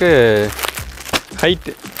வந்து உங்களுக்கு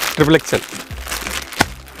ஹைட்டு XXL.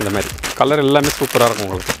 இந்த மாதிரி கலர் எல்லாமே சூப்பராக இருக்கும்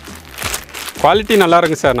உங்களுக்கு. குவாலிட்டி நல்லா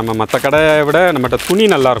இருக்கும் சார். நம்ம மற்ற கடையை விட நம்மகிட்ட துணி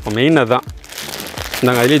நல்லாயிருக்கும். மெயின் அதுதான்.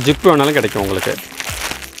 நாங்கள் அதுலேயே ஜிப்பு வேணாலும் கிடைக்கும் உங்களுக்கு.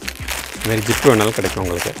 இதுமாரி ஜிப்பு வேணாலும் கிடைக்கும்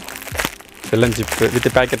உங்களுக்கு. எல்லாம் ஜிப்பு வித்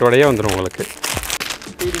பேக்கெட்டோடையே வந்துடும் உங்களுக்கு.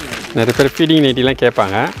 நிறைய பேர் ஃபீடிங் நைட்டிலாம்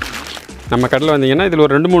கேட்பாங்க. நம்ம கடையில் வந்தீங்கன்னா இதில்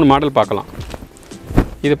ஒரு 2-3 மாடல் பார்க்கலாம்.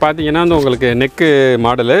 இது பார்த்தீங்கன்னா வந்து உங்களுக்கு நெக்கு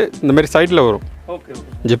மாடலு இந்த மாதிரி சைடில் வரும் ஓகே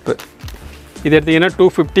ஓகே ஜிப்பு. இது எடுத்திங்கன்னா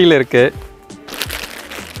 250 இருக்குது.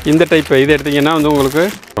 இந்த டைப்பு இது எடுத்திங்கன்னா வந்து உங்களுக்கு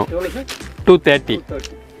 230.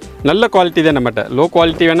 நல்ல குவாலிட்டி தான் நம்மகிட்ட. லோ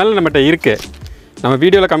குவாலிட்டி வேணாலும் நம்மகிட்ட இருக்குது. நம்ம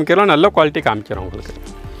வீடியோவில் காமிக்கிறோம், நல்ல குவாலிட்டி காமிக்கிறோம் உங்களுக்கு.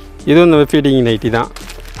 இதுவும் இந்த ஃபீடிங் நைட்டி தான்.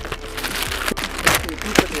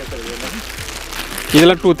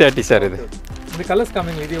 இதெல்லாம் 230 சார். இந்த கலர்ஸ்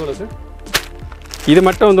காமிங்க. இது எவ்வளோ சார்? இது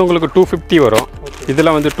மட்டும் வந்து உங்களுக்கு 250 வரும்.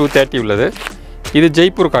 இதில் வந்து 230 உள்ளது. இது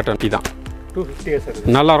ஜெய்ப்பூர் காட்டன் தான். 250 சார்.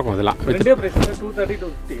 நல்லாயிருக்கும் இதெல்லாம். ரெண்டே பிரைஸ் 230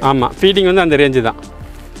 250. ஆமாம், ஃபீடிங் வந்து அந்த ரேஞ்சு தான்.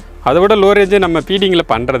 அதை விட லோ ரேஞ்சு நம்ம ஃபீடிங்கில்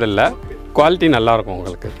பண்ணுறதில்ல. குவாலிட்டி நல்லாயிருக்கும்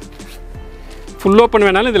உங்களுக்கு. ஃபுல் ஓப்பன்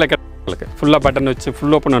வேணாலும் இதில் கிடைக்கும் உங்களுக்கு. ஃபுல்லாக பட்டன் வச்சு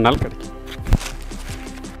ஃபுல் ஓப்பன் வேணாலும் கிடைக்கும்.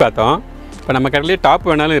 பார்த்தோம். இப்போ நம்ம கடையிலே டாப்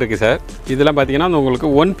வேணாலும் இருக்குது சார். இதெல்லாம் பார்த்தீங்கன்னா உங்களுக்கு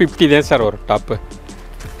 150 தான் சார் வரும் டாப்பு.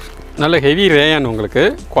 நல்ல ஹெவி ரேயான் உங்களுக்கு.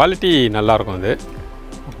 குவாலிட்டி நல்லாயிருக்கும். இது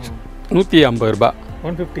 150 ரூபா.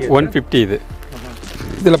 150 இது.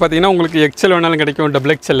 இதில் பார்த்தீங்கன்னா உங்களுக்கு எக்ஸல் வேணாலும் கிடைக்கும்,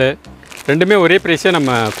 டபுள் எக்ஸல் ரெண்டுமே ஒரே ப்ரைஸே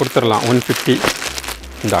நம்ம கொடுத்துடலாம். 150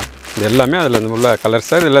 இந்தா. இது எல்லாமே அதில் உள்ள கலர்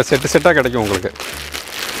சார். இதில் செட்டாக கிடைக்கும் உங்களுக்கு.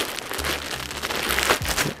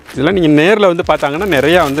 இதெல்லாம் நீங்கள் நேரில் வந்து பார்த்தாங்கன்னா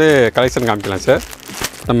நிறையா வந்து கலெக்ஷன் காமிக்கலாம் சார்.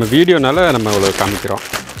 நம்ம வீடியோனால நம்ம இவ்வளோ காமிக்கிறோம்.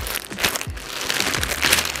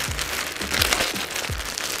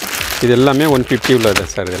 இது எல்லாமே 150 உள்ளது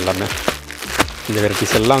சார். இது எல்லாமே இந்த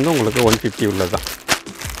வெரைட்டிஸ் எல்லாம் வந்து உங்களுக்கு 150 உள்ளது தான்.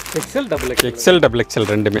 எக்ஸல் டபுள் எக்ஸல்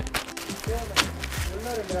ரெண்டுமே.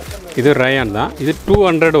 இது ரயான் தான். இது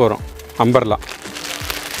 200 வரும். அம்பர்லா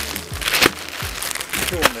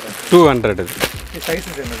 200 இது.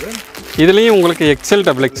 இதுலேயும் உங்களுக்கு எக்ஸல்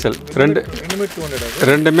டபுள் எக்ஸல்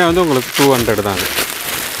ரெண்டுமே வந்து உங்களுக்கு 200 தான். அது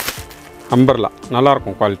அம்பர்லா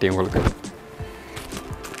நல்லாயிருக்கும் குவாலிட்டி உங்களுக்கு.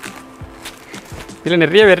 இதில்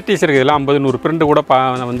நிறைய வெரைட்டிஸ் இருக்குது. இதெல்லாம் 50-100 பிரிண்ட் கூட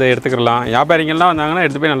வந்து எடுத்துக்கலாம். வியாபாரிகள்லாம் வந்தாங்கன்னா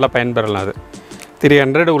எடுத்து போய் நல்லா பயன்பெறலாம். அது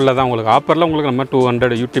 300 உள்ளதான் உங்களுக்கு. ஆஃபரில் உங்களுக்கு நம்ம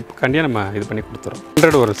 200 யூடியூப்காண்டியே நம்ம இது பண்ணி கொடுத்துறோம்.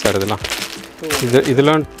 100 வரும் சார். இதெல்லாம்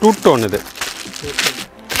இதெல்லாம் 2 டோன். இது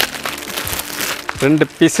 2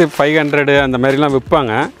 பீஸு 500 அந்த மாதிரிலாம்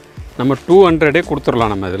விற்பாங்க. நம்ம 200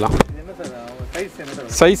 கொடுத்துடலாம் நம்ம. இதெல்லாம்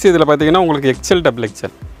சைஸ் இதில் பார்த்தீங்கன்னா உங்களுக்கு எக்ஸல் டபுள்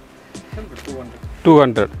எக்ஸல்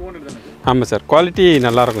 200. ஆமாம் சார். குவாலிட்டி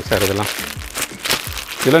நல்லாயிருக்கும் சார்.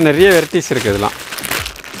 இதெல்லாம் நிறைய வெரைட்டிஸ் இருக்குது. இதெல்லாம்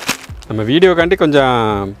நம்ம வீடியோக்காண்டி கொஞ்சம்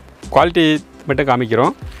குவாலிட்டி மட்டும்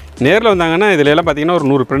காமிக்கிறோம். நேரில் வந்தாங்கன்னா இதில் எல்லாம் பார்த்திங்கன்னா ஒரு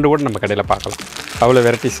 100 பிரிண்ட் கூட நம்ம கடையில் பார்க்கலாம். அவ்வளோ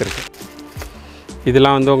வெரைட்டிஸ் இருக்குது.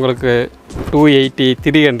 இதெல்லாம் வந்து உங்களுக்கு 280,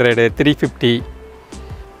 300, 350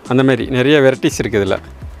 அந்த மாதிரி நிறைய வெரைட்டிஸ் இருக்குது. இதில்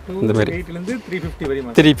இந்த மாதிரி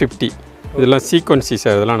 350 இதெல்லாம் சீக்வன்சி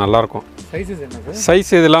சார். இதெல்லாம் நல்லாயிருக்கும்.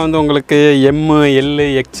 சைஸ் இதெல்லாம் வந்து உங்களுக்கு M, L,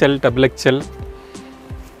 XL, double XL,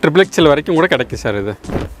 triple XL வரைக்கும் கூட கிடைக்கும் சார்.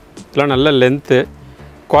 இதெல்லாம் நல்ல லென்த்து,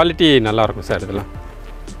 குவாலிட்டி நல்லாயிருக்கும் சார். இதெல்லாம்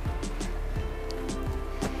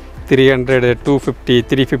 300, 250,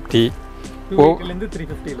 350.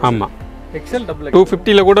 ஆமாம்,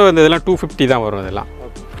 250 கூட வந்து இதெல்லாம் 250 தான் வரும். இதெல்லாம்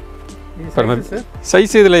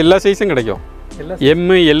சைஸ் இதில் எல்லா சைஸும் கிடைக்கும். M,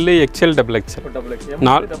 L, XL, double XL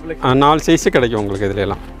 4 size கிடைக்கும் உங்களுக்கு. இதில்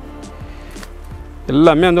எல்லாம்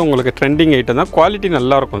எல்லாமே வந்து உங்களுக்கு ட்ரெண்டிங் ஐட்டம் தான். குவாலிட்டி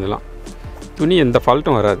நல்லாயிருக்கும். இதெல்லாம் துணி எந்த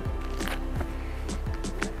ஃபால்ட்டும் வராது.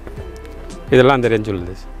 இதெல்லாம் அந்த ரேஞ்ச்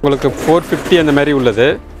உள்ளது. உங்களுக்கு 450 அந்த மாதிரி உள்ளது.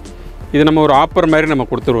 இது நம்ம ஒரு ஆஃபர் மாதிரி நம்ம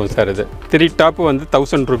கொடுத்துருவோம் சார். இது 3 டாப்பு வந்து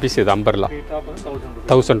 1000 ரூபீஸ். இது அம்பர்லா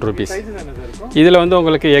 1000 ரூபீஸ். இதில் வந்து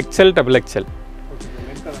உங்களுக்கு எக்ஸல் டபுள் எக்ஸல்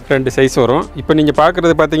 2 சைஸ் வரும். இப்போ நீங்கள்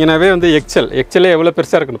பார்க்குறது பார்த்தீங்கன்னாவே வந்து எக்ஸலே எவ்வளோ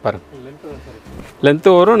பெருசாக இருக்குன்னு பாருங்கள். லென்த்து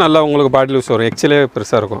வரும், நல்லா உங்களுக்கு பாடி லூஸ் வரும். எக்ஸலே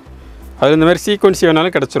பெருசாக இருக்கும். அது இந்த மாதிரி சீக்வன்சி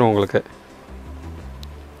வேணாலும் கிடச்சிரும் உங்களுக்கு.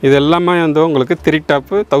 இது எல்லாமே வந்து உங்களுக்கு 3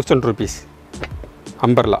 டாப்பு 1000 ரூபீஸ்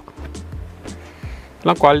அம்பர்லா.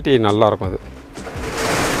 எல்லாம் குவாலிட்டி நல்லாயிருக்கும்.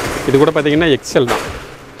 இது கூட பார்த்திங்கன்னா எக்ஸல் தான்.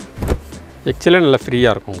 எக்ஸலே நல்லா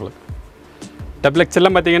ஃப்ரீயாக இருக்கும் உங்களுக்கு. டபுள்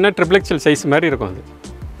எக்ஸல்லாம் பார்த்திங்கன்னா ட்ரிபிள் எக்ஸல் சைஸ் மாதிரி இருக்கும். அது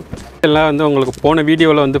எல்லாம் வந்து உங்களுக்கு போன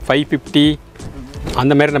வீடியோவில் வந்து 550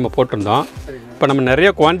 அந்த மாதிரி நம்ம போட்டிருந்தோம். இப்போ நம்ம நிறைய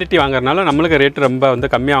குவான்டிட்டி வாங்குறதுனால நம்மளுக்கு ரேட்டு ரொம்ப வந்து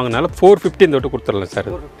கம்மியாக வாங்கினால 450 இந்த விட்டு கொடுத்துடலாம் சார்.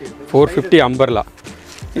 450 அம்பர்லா.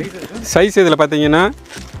 சைஸ் இதில் பார்த்தீங்கன்னா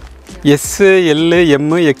S, L, M,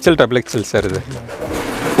 XL, double XL sir. இது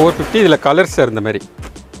 450. இதில் கலர் சார் இந்த மாதிரி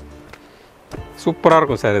சூப்பராக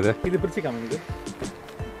இருக்கும் சார். இது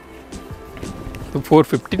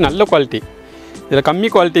 450 நல்ல குவாலிட்டி. இதில் கம்மி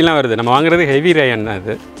குவாலிட்டிலாம் வருது. நம்ம வாங்குறது ஹெவி ரேயன் தான்.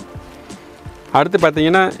 இது அடுத்து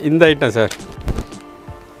பார்த்தீங்கன்னா இந்த ஐட்டம் சார்.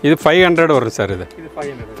 இது 500 வரும் சார். இது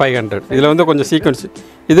 500. இதில் வந்து கொஞ்சம் சீக்வன்ஸ்.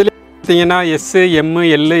 இதில் பார்த்தீங்கன்னா S, M,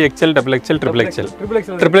 L, XL, double XL,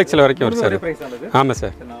 triple XL வரைக்கும் வரும் சார். ஆமாம்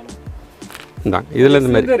சார். இந்தாங்க இதில் இந்த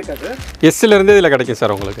மாதிரி எஸ்லேருந்து இதில் கிடைக்கும்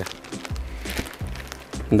சார் உங்களுக்கு.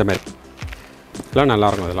 இந்த மாதிரி இதெல்லாம்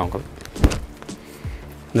நல்லாயிருக்கும். இதெல்லாம் உங்களுக்கு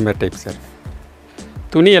இந்த மாதிரி டைப் சார்.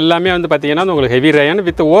 துணி எல்லாமே வந்து பார்த்திங்கன்னா உங்களுக்கு ஹெவி ரயான்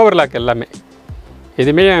வித் ஓவர்லாக் எல்லாமே.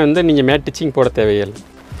 எதுவுமே வந்து நீங்கள் மேட் டிச்சிங் போட தேவையில்லை.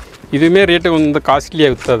 இதுவுமே ரேட்டு வந்து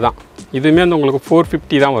காஸ்ட்லியாக விற்றது தான். இதுவுமே வந்து உங்களுக்கு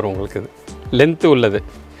 450 தான் வரும் உங்களுக்கு. இது லென்த்து உள்ளது.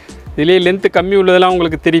 இதுலேயே லென்த்து கம்மி உள்ளதெல்லாம்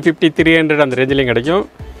உங்களுக்கு 350 300 அந்த ரேஞ்சிலையும் கிடைக்கும்.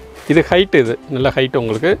 இது ஹைட்டு, இது நல்ல ஹைட்டு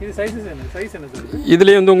உங்களுக்கு.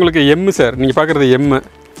 இதுலேயே வந்து உங்களுக்கு எம்மு சார், நீங்கள் பார்க்குறது எம்மு.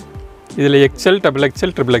 இதில் XL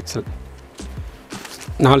XXL XXL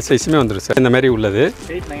 4 சைஸுமே வந்துடும் சார். இந்த மாதிரி உள்ளது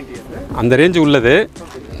அந்த ரேஞ்சு உள்ளது.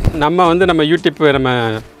 நம்ம வந்து நம்ம யூடியூப் நம்ம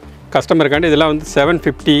கஸ்டமருக்காண்டி இதெல்லாம் வந்து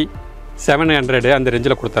 750 700 அந்த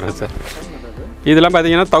ரேஞ்சில் கொடுத்துறேன் சார். இதெல்லாம்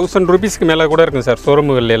பார்த்தீங்கன்னா 1000 ரூபீஸ்க்கு மேலே கூட இருக்கும் சார்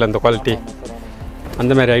ஷோரூமுகளில் அந்த குவாலிட்டி.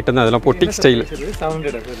 அந்த மாதிரி ஐட்டம் தான் அதெல்லாம் பொட்டிக் ஸ்டைல்.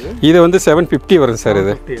 இது வந்து 750 வரும் சார்.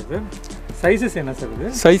 இது சைஸஸ் என்ன சார்? இது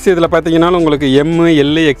சைஸ் இதில் பார்த்தீங்கன்னா உங்களுக்கு M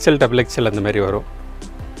L XL XXL அந்த மாதிரி வரும்.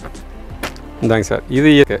 இந்தாங்க சார். இது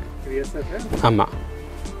ஆமாம்,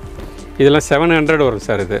 இதெல்லாம் 700 வரும்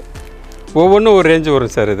சார். இது ஒவ்வொன்றும் ஒரு ரேஞ்சு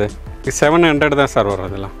வரும் சார். இது 700 தான் சார் வரும்.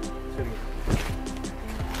 இதெல்லாம்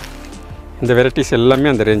இந்த வெரைட்டிஸ் எல்லாமே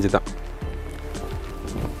அந்த ரேஞ்சு தான்.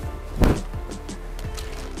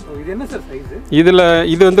 இது என்ன சார் சைஸ்? இதில்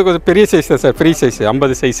இது வந்து கொஞ்சம் பெரிய சைஸ் தான் சார். Free size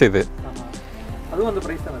 50 size. இது அதுவும் அந்த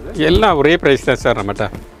ப்ரைஸ் தானே சார்? எல்லாம் ஒரே ப்ரைஸ் தான் சார் நம்மகிட்ட.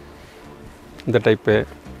 இந்த டைப்பு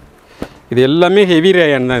இது எல்லாமே ஹெவி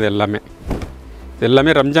ரேயான் தான். இது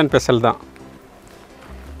எல்லாமே ரம்ஜான் ஸ்பெஷல் தான்.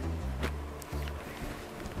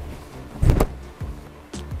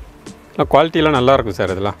 குவாலிட்டியெலாம் நல்லாயிருக்கும்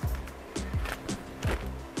சார். இதெல்லாம்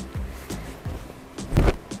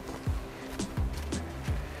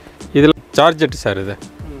இதில் ஜார்ஜெட் சார்.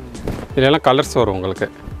 இதெல்லாம் கலர்ஸ் வரும் உங்களுக்கு.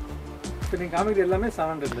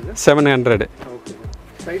 700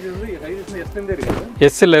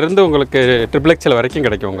 எஸ்லேருந்து உங்களுக்கு XXL வரைக்கும்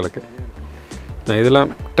கிடைக்கும் உங்களுக்கு.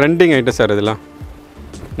 இதெல்லாம் ட்ரெண்டிங் ஐட்டம் சார். இதெல்லாம்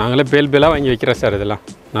நாங்களே பேலாக வாங்கி வைக்கிறோம் சார். இதெல்லாம்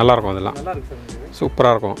நல்லாயிருக்கும். இதெல்லாம்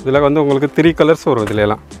சூப்பராக இருக்கும். இதில் வந்து உங்களுக்கு 3 கலர்ஸ் வரும்.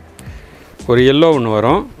 இதுலாம் ஒரு எல்லோ ஒன்று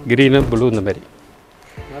வரும், க்ரீனு ப்ளூ, இந்த மாதிரி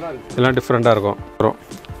இதெல்லாம் டிஃப்ரெண்ட்டாக இருக்கும். வரும்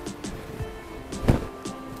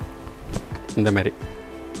இந்த மாதிரி.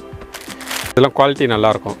 இதெல்லாம் குவாலிட்டி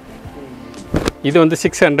நல்லாயிருக்கும். இது வந்து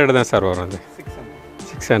 600 தான் சார் வரும். அது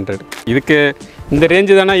 600. இதுக்கு இந்த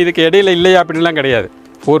ரேஞ்சு தானே. இதுக்கு இடையில இல்லையா அப்படின்லாம் கிடையாது.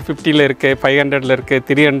 450 இருக்குது, 500 இருக்குது,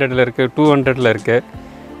 300 இருக்குது, 200 இருக்குது.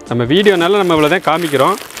 நம்ம வீடியோனால நம்ம இவ்வளோ தான்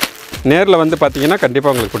காமிக்கிறோம். நேரில் வந்து பார்த்தீங்கன்னா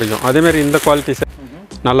கண்டிப்பாக உங்களுக்கு பிடிக்கும். அதேமாதிரி இந்த குவாலிட்டி சார்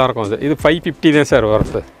நல்லாயிருக்கும். இது 550 தான் சார்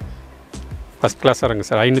வருது. ஃபஸ்ட் கிளாஸாக இருங்க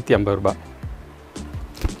சார். 550 ரூபா.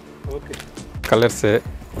 கலர்ஸு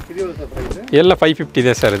எல்லாம் 550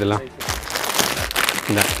 தான் சார். இதெல்லாம்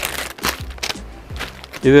இந்த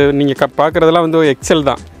இது நீங்கள் பார்க்குறதெல்லாம் வந்து XL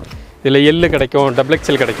தான். இதில் L கிடைக்கும்,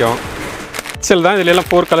 XXL கிடைக்கும். XL தான். இதில் எல்லாம்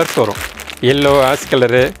 4 கலர்ஸ் வரும். எல்லோ, ஆஷ்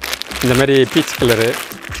கலரு, இந்த மாதிரி பீச் கலரு,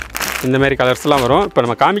 இந்த மாதிரி கலர்ஸ்லாம் வரும். இப்போ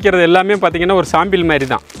நம்ம காமிக்கிறது எல்லாமே பார்த்திங்கன்னா ஒரு சாம்பிள் மாதிரி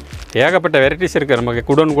தான். ஏகப்பட்ட வெரைட்டிஸ் இருக்குது. நமக்கு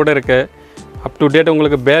குடோன் கூட இருக்குது. அப் டு டேட்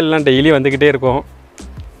உங்களுக்கு பேல்லாம் டெய்லி வந்துக்கிட்டே இருக்கும்.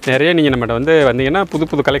 நிறைய நீங்கள் நம்மகிட்ட வந்து வந்தீங்கன்னா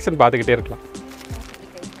புது கலெக்ஷன் பார்த்துக்கிட்டே இருக்கலாம்.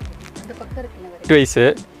 வயசு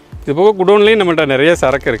இது போக குடோன்லேயும் நம்மகிட்ட நிறைய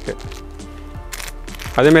சரக்கு இருக்குது.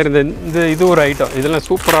 அதேமாதிரி இந்த இது ஒரு ஐட்டம். இதெல்லாம்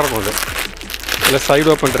சூப்பராக இருக்கும். இது இதில் சைடு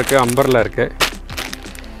ஓப்பன் இருக்குது, அம்பர்லாம் இருக்குது.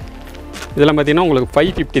 இதெல்லாம் பார்த்திங்கன்னா உங்களுக்கு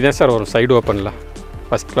 550 தான் சார் வரும். சைடு ஓப்பனில்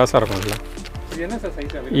ஃபஸ்ட் கிளாஸாக இருக்கும். இதெல்லாம்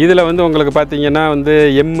இதில் வந்து உங்களுக்கு பார்த்தீங்கன்னா வந்து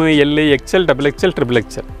M L XL XXL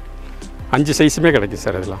XXL 5 சைஸுமே கிடைக்கும்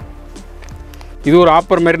சார். இதெல்லாம் இது ஒரு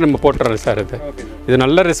ஆஃபர் மாதிரி நம்ம போட்டுறோம் சார். இது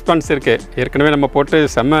நல்ல ரெஸ்பான்ஸ் இருக்குது. ஏற்கனவே நம்ம போட்டு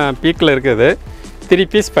செம்ம பீக்கில் இருக்குது. 3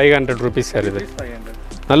 பீஸ் 500 ரூபீஸ் சார். இது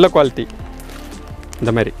நல்ல குவாலிட்டி.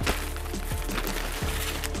 இந்த மாதிரி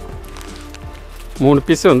 3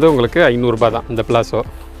 பீஸ் வந்து உங்களுக்கு 500 ரூபா தான். இந்த பிளாஸோ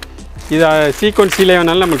இது சீக்வன்ஸிலே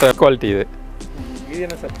வேணாலும் நம்மள்ட்ட குவாலிட்டி.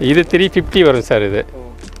 இது 350 வரும் சார். இது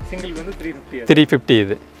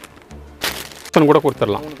 350. இது கூட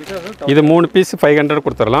கொடுத்துடலாம். இது 3 பீஸ் 500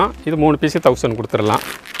 கொடுத்துடலாம். இது 3 பீஸ் 1000 கொடுத்துடலாம்.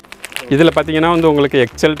 இதில் பார்த்தீங்கன்னா வந்து உங்களுக்கு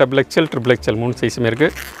XL XXL XXL 3 சைஸுமே இருக்குது.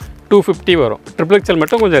 250 வரும். XXL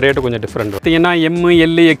மட்டும் கொஞ்சம் ரேட்டு கொஞ்சம் டிஃப்ரெண்ட். பார்த்தீங்கன்னா M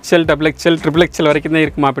L XL XXL XXL வரைக்கும் தான்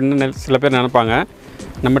இருக்குமா அப்படின்னு சில பேர் நினைப்பாங்க.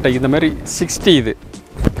 நம்மகிட்ட இந்த மாதிரி 60 இது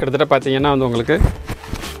கிட்டத்தட்ட பார்த்தீங்கன்னா வந்து உங்களுக்கு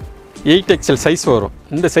 8XL சைஸ் வரும்.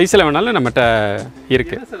 இந்த சைஸில் வேணாலும் நம்மகிட்ட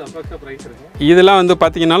இருக்குது. இதெல்லாம் வந்து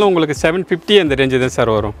பார்த்தீங்கன்னாலும் உங்களுக்கு 750 அந்த ரேஞ்சு தான்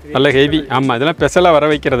சார் வரும். நல்ல ஹெவி. ஆமாம், இதெல்லாம் ஸ்பெஷலாக வர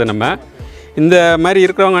வைக்கிறது. நம்ம இந்த மாதிரி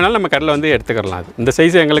இருக்கிறவங்கனால நம்ம கடையில் வந்து எடுத்துக்கலாம். அது இந்த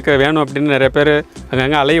சைஸ் எங்களுக்கு வேணும் அப்படின்னு நிறைய பேர்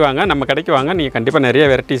அங்கங்கே அலைவாங்க. நம்ம கடைக்கு வாங்க, நீங்கள் கண்டிப்பாக நிறைய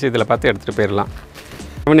வெரைட்டிஸ் இதில் பார்த்து எடுத்துகிட்டு போயிடலாம்.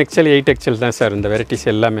 7XL 8XL தான் சார் இந்த வெரைட்டிஸ்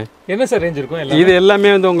எல்லாமே. என்ன சார் ரேஞ்ச் இருக்கும்? இது எல்லாமே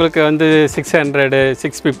வந்து உங்களுக்கு வந்து 600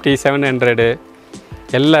 650 700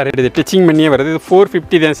 எல்லா ரேட்டு. இது டிச்சிங் பண்ணியே வருது. இது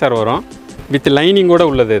 450 தான் சார் வரும். வித் லைனிங்கோடு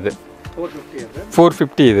உள்ளது. இது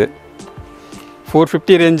 450. இது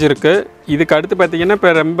 450 ரேஞ்ச் இருக்குது. இதுக்கு அடுத்து பார்த்தீங்கன்னா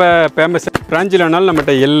இப்போ ரொம்ப ஃபேமஸ் பிராஞ்சில் வேணாலும்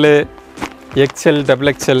நம்மகிட்ட எல்லு எக்ஸ்எல்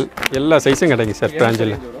டபுள் எக்ஸ்எல் எல்லா சைஸும் கிடைக்கும் சார்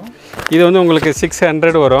பிராஞ்சில். இது வந்து உங்களுக்கு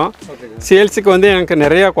 600 வரும். சேல்ஸுக்கு வந்து எனக்கு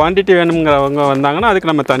நிறையா குவான்டிட்டி வேணுங்கிறவங்க வந்தாங்கன்னா அதுக்கு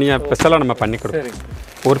நம்ம தனியாக ஸ்பெஷலாக நம்ம பண்ணி கொடுப்போம்.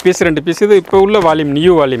 ஒரு பீஸ் 2 பீஸ். இது இப்போ உள்ள வால்யூம்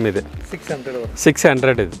நியூ வால்யூம் இது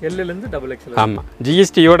 600 இது எல்லேருந்து டபுள் எக்ஸ்எல். ஆமாம்,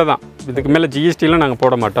 ஜிஎஸ்டியோட தான். இதுக்கு மேலே ஜிஎஸ்டிலாம் நாங்கள்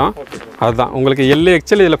போட மாட்டோம். அதுதான் உங்களுக்கு எல்லு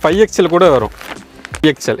எக்ஸ்எல், இதில் 5XL கூட வரும்.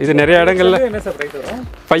 எக்ஸ்எல் இது நிறைய இடங்கள்ல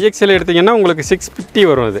 5XL எடுத்தீங்கன்னா உங்களுக்கு 650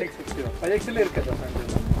 வரும். இது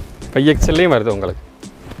 5XLலையும் வருது உங்களுக்கு.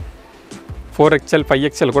 4XL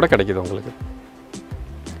 5XL கூட கிடைக்குது உங்களுக்கு.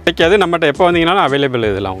 கிடைக்காது நம்மகிட்ட எப்போ வந்தீங்கன்னாலும் அவைலபிள்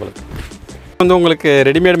இதெல்லாம் உங்களுக்கு. வந்து உங்களுக்கு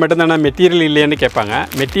ரெடிமேட் மட்டும்தானே மெட்டீரியல் இல்லையான்னு கேட்பாங்க.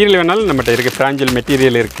 மெட்டீரியல் வேணாலும் நம்மகிட்ட இருக்குது. ஃப்ராஞ்சில்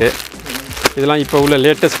மெட்டீரியல் இருக்குது. இதெல்லாம் இப்போ உள்ள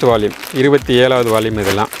லேட்டஸ்ட் வால்யூம் 27வது வால்யூம்.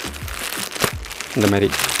 இதெல்லாம் இந்த மாதிரி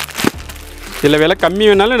இதில் விலை கம்மி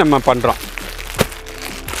வேணாலும் நம்ம பண்ணுறோம்.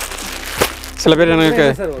 சில பேர் எனக்கு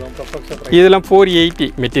இதெல்லாம் 480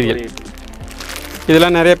 மெட்டீரியல்.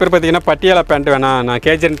 இதெல்லாம் நிறைய பேர் பார்த்தீங்கன்னா பட்டியாலா பேண்ட் வேணாம், நான்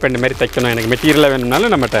கேஜன் பேண்ட் மாதிரி தைக்கணும், எனக்கு மெட்டீரியலாக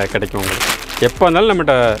வேணும்னாலும் நம்மகிட்ட கிடைக்கும் உங்களுக்கு. எப்போ வந்தாலும்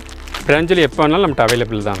நம்மகிட்ட பிராஞ்சில் எப்போ வந்தாலும் நம்மகிட்ட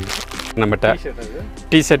அவைலபிள் தான். நம்மகிட்ட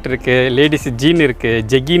டிஷர்ட் இருக்குது, லேடிஸ் ஜீன் இருக்குது,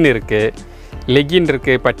 ஜெகின் இருக்குது, லெகின்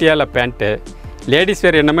இருக்குது, பட்டியாலா பேண்ட்டு, லேடிஸ்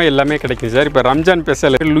வேர் என்னமோ எல்லாமே கிடைக்கும் சார். இப்போ ரம்ஜான்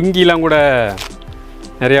ஸ்பெஷல் லுங்கிலாம் கூட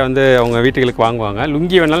நிறையா வந்து அவங்க வீட்டுகளுக்கு வாங்குவாங்க.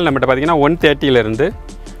 லுங்கி வேணாலும் நம்மகிட்ட பார்த்தீங்கன்னா 130லேருந்து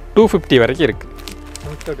 250 வரைக்கும் இருக்குது.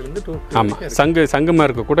 ஆமாம், சங்கு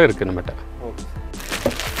மார்க்கு கூட இருக்குது நம்மகிட்ட.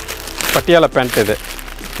 பட்டியாலா பேண்ட் இது.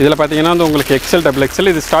 இதில் பார்த்தீங்கன்னா வந்து உங்களுக்கு எக்ஸ்எல் டபுள் எக்ஸ்எல்.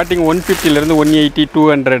 இது ஸ்டார்டிங் 150லேருந்து 180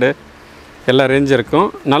 200 எல்லா ரேஞ்ச் இருக்கும்.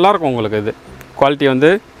 நல்லாயிருக்கும் உங்களுக்கு. இது குவாலிட்டி வந்து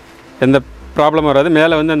எந்த ப்ராப்ளம் வராது.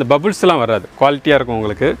 மேலே வந்து அந்த பபுள்ஸ்லாம் வராது. குவாலிட்டியாக இருக்கும்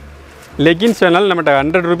உங்களுக்கு. லெகின்ஸ் வேணாலும் நம்மகிட்ட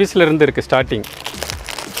 100 ரூபீஸ்லேருந்து இருக்குது ஸ்டார்டிங்.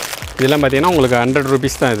 இதெல்லாம் பார்த்தீங்கன்னா உங்களுக்கு 100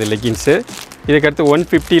 ரூபீஸ் தான் இது லெகின்ஸு. இதுக்கடுத்து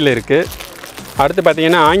 150ல் இருக்குது. அடுத்து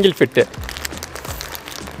பார்த்தீங்கன்னா ஆங்கிள் ஃபிட்டு.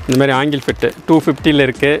 இந்த மாதிரி ஆங்கிள் ஃபிட்டு 250ல்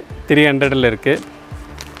இருக்குது, 300ல் இருக்குது.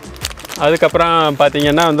 அதுக்கப்புறம்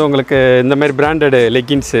பார்த்தீங்கன்னா வந்து உங்களுக்கு இந்த மாதிரி பிராண்டடு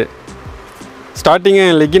லெகின்ஸு ஸ்டார்டிங்கு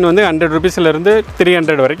லெகின் வந்து 100 ரூபீஸ்லேருந்து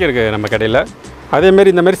 300 வரைக்கும் இருக்குது நம்ம கடையில். அதேமாரி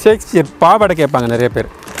இந்த மாதிரி ஷேக்ஸ்பியர் பாவாடை கேட்பாங்க நிறைய பேர்.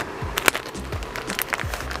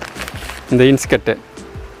 இந்த இன்ஸ்கர்ட்டு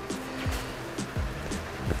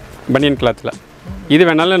பனியன் கிளாத்தில் இது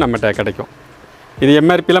வேணாலும் நம்மகிட்ட கிடைக்கும். இது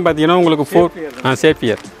எம்ஆர்பிலாம் பார்த்தீங்கன்னா உங்களுக்கு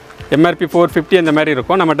சேஃபியர் எம்ஆர்பி 450 அந்த மாதிரி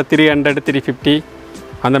இருக்கும். நம்மகிட்ட 300 350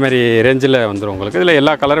 அந்த மாதிரி ரேஞ்சில் வந்துடும் உங்களுக்கு. இதில்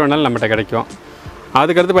எல்லா கலர் வேணாலும் நம்மகிட்ட கிடைக்கும்.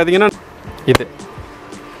 அதுக்கடுத்து பார்த்தீங்கன்னா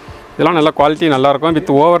இதெல்லாம் நல்லா குவாலிட்டி நல்லாயிருக்கும்.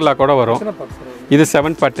 வித் ஓவர்லாக்கோட வரும். இது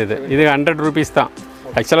 7 பார்ட். இது 100 ரூபீஸ் தான்.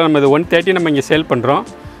 ஆக்சுவலாக நம்ம இது 130 நம்ம இங்கே சேல் பண்ணுறோம்.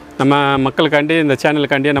 நம்ம மக்களுக்காண்டி இந்த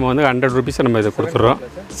சேனலுக்காண்டியே நம்ம வந்து 100 ரூபீஸை நம்ம இது கொடுத்துட்றோம்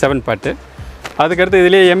 7 பார்ட்டு. அதுக்கடுத்து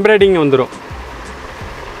இதிலே எம்ப்ராய்டிங் வந்துடும்.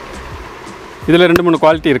 இதில் 2-3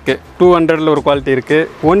 குவாலிட்டி இருக்குது. 200ல் ஒரு குவாலிட்டி இருக்குது,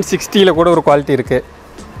 160ல் கூட ஒரு குவாலிட்டி இருக்குது.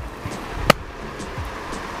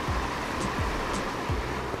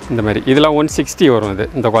 இந்த மாதிரி இதெல்லாம் 160 வரும்.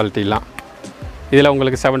 இந்த குவாலிட்டிலாம் இதில்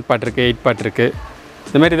உங்களுக்கு 7 பார்ட் இருக்குது, 8 பார்ட் இருக்குது.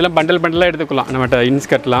 இந்த மாதிரி இதெல்லாம் பண்டலாக எடுத்துக்கலாம் நம்மகிட்ட.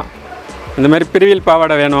 இன்ஸ்கர்ட்லாம் இந்த மாதிரி பிரிவில்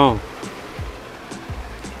பாவாடை வேணும்,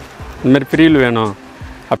 இந்த மாதிரி பிரிவில் வேணும்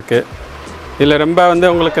அப்போ இதில் ரொம்ப வந்து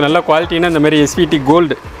உங்களுக்கு நல்ல குவாலிட்டின்னா இந்த மாதிரி எஸ்விடி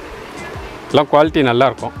கோல்டு எல்லாம் குவாலிட்டி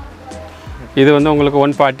நல்லாயிருக்கும். இது வந்து உங்களுக்கு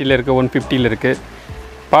 140ல் இருக்குது, 150ல் இருக்குது.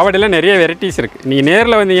 பாவாடையில் நிறைய வெரைட்டிஸ் இருக்குது. நீங்கள்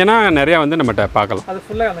நேரில் வந்தீங்கன்னா நிறையா வந்து நம்மகிட்ட பார்க்கலாம்.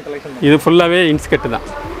 இது ஃபுல்லாகவே இன்ஸ்கர்ட்டு தான்.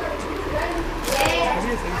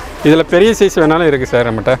 இதில் பெரிய சைஸ் வேணாலும் இருக்குது சார்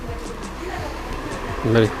நம்மகிட்ட.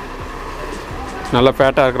 இந்த மாதிரி நல்லா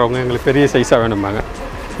ஃபேட்டாக இருக்கிறவங்க எங்களுக்கு பெரிய சைஸாக வேணும்பாங்க.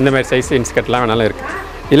 இந்த மாதிரி சைஸ் இன்ஸ்கர்ட்லாம் வேணாலும் இருக்குது.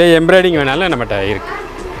 இதில் எம்ப்ராய்டிங் வேணாலும் நம்மகிட்ட இருக்குது.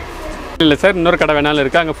 இல்லை சார், இன்னொரு கடை வேணாலும்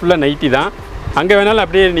இருக்குது. அங்கே ஃபுல்லாக நைட்டி தான். அங்கே வேணாலும்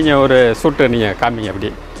அப்படியே நீங்கள் ஒரு சூட்டு நீங்கள் காமிங்க.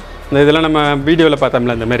 அப்படியே இந்த இதெல்லாம் நம்ம வீடியோவில்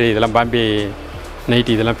பார்த்தோம்ல, இந்த மாதிரி இதெல்லாம் பாம்பே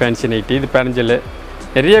நைட்டி, இதெல்லாம் ஃபேன்சி நைட்டி, இது பேரஞ்சல்,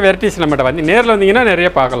 நிறைய வெரைட்டிஸ் நம்மகிட்ட வந்து நேரில் வந்தீங்கன்னா நிறைய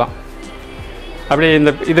பார்க்கலாம். அப்படியே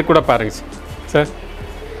இந்த இது கூட பாருங்க சார்.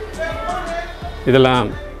 இதெல்லாம்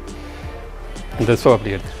இந்த ஷோ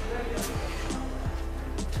அப்படி எடுத்து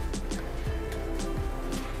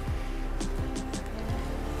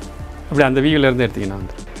அப்படி அந்த வியூவிலேருந்து எடுத்திங்கன்னா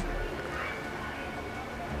வந்து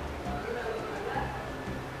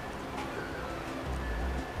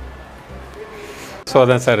ஸோ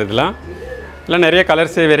அதான் சார். இதெல்லாம் நிறைய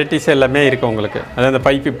கலர்ஸு வெரைட்டிஸ் எல்லாமே இருக்குது உங்களுக்கு. அதாவது இந்த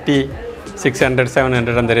 550 600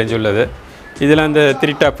 700 அந்த ரேஞ்ச் உள்ளது. இதில் அந்த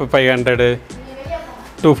 3 டாப் 500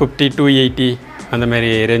 250 280 அந்த மாதிரி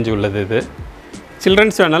ரேஞ்ச் உள்ளது. இது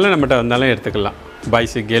சில்ட்ரன்ஸ் வேணாலும் நம்மகிட்ட வந்தாலும் எடுத்துக்கலாம்.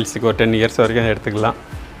 பாய்ஸு கேர்ள்ஸுக்கு ஒரு 10 இயர்ஸ் வரைக்கும் எடுத்துக்கலாம்.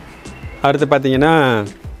 அடுத்து பார்த்தீங்கன்னா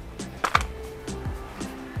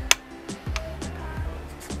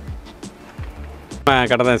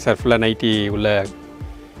கடை தான் சார். ஃபுல்லாக நைட்டி உள்ள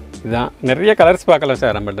இதுதான். நிறைய கலர்ஸ் பார்க்கலாம்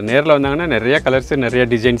சார் நம்மள்ட்ட. நேரில் வந்தாங்கன்னா நிறைய கலர்ஸு, நிறைய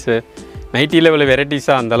டிசைன்ஸு, நைட்டியில் இவ்வளோ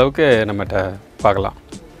வெரைட்டிஸாக அந்தளவுக்கு நம்மகிட்ட பார்க்கலாம்.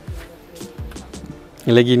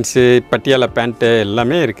 லெகின்ஸு, பட்டியாலா பேண்ட்டு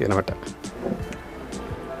எல்லாமே இருக்குது நம்மகிட்ட.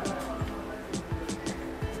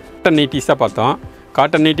 காட்டன் நைட்டிஸாக பார்த்தோம்.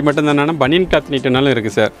 காட்டன் நைட்டி மட்டும் தானே, பனியன் கிளாத் நைட்டினாலும்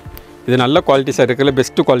இருக்குது சார். இது நல்ல குவாலிட்டி சார், இருக்கிறதுல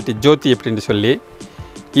பெஸ்ட்டு குவாலிட்டி ஜோதி அப்படின்னு சொல்லி.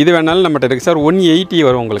 இது வேணாலும் நம்மகிட்ட இருக்குது சார். 180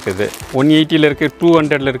 வரும் உங்களுக்கு. இது 180 இருக்குது,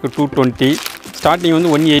 200 இருக்குது, 220. ஸ்டார்டிங்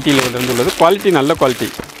வந்து 180 வந்து உள்ளது. குவாலிட்டி நல்ல குவாலிட்டி.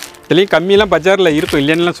 இதுலேயும் கம்மியெல்லாம் பஜாரில் இருக்கும்,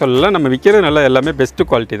 இல்லைன்னுலாம் சொல்லலாம். நம்ம விற்கிறது நல்லா எல்லாமே பெஸ்ட்டு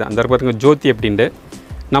குவாலிட்டி தான். அந்த பாருங்க ஜோதி அப்படின்ட்டு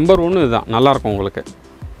நம்பர் 1 இதுதான், நல்லாயிருக்கும் உங்களுக்கு.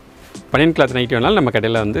 பனியன் கிளாத் நைட்டி வேணாலும் நம்ம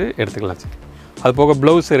கடையில் வந்து எடுத்துக்கலாம் சார். அது போக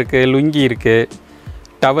ப்ளவுஸ் இருக்குது, லுங்கி இருக்குது,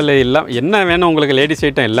 டவலு எல்லாம் என்ன வேணும் உங்களுக்கு, லேடிஸ்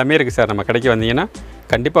ஐட்டம் எல்லாமே இருக்குது சார். நம்ம கடைக்கு வந்தீங்கன்னா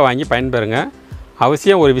கண்டிப்பாக வாங்கி பயன்பெறுங்க.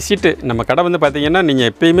 அவசியம் ஒரு விசிட்டு. நம்ம கடை வந்து பார்த்திங்கன்னா நீங்கள்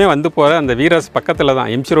எப்பயுமே வந்து போகிற அந்த வீராஸ் பக்கத்தில் தான்.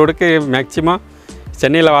 எம்சி ரோடுக்கு மேக்ஸிமம்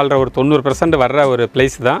சென்னையில் வாழ்கிற ஒரு 90% வர்ற ஒரு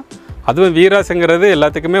பிளேஸ் தான். அதுவும் வீராஸுங்கிறது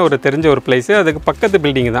எல்லாத்துக்குமே ஒரு தெரிஞ்ச ஒரு பிளேஸு. அதுக்கு பக்கத்து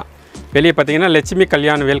பில்டிங் தான். வெளியே பார்த்திங்கன்னா லட்சுமி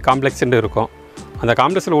கல்யாணவேல் காம்ப்ளெக்ஸ்ன்னு இருக்கும். அந்த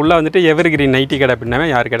காம்ப்ளெக்ஸில் உள்ளே வந்துட்டு எவர்கிரீன் நைட்டி கடை அப்படின்னாவே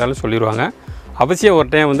யார் கேட்டாலும் சொல்லிடுவாங்க. அவசியம் ஒரு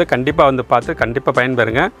டைம் வந்து கண்டிப்பாக வந்து பார்த்து கண்டிப்பாக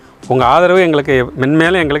பயன்பெறுங்க. உங்கள் ஆதரவு எங்களுக்கு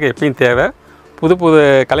மென்மேலும் எங்களுக்கு எப்பயும் தேவை. புது புது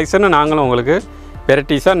கலெக்ஷனும் நாங்களும் உங்களுக்கு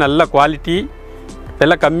வெரைட்டிஸாக நல்ல குவாலிட்டி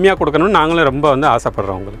எல்லாம் கம்மியாக கொடுக்கணும்னு நாங்களும் ரொம்ப வந்து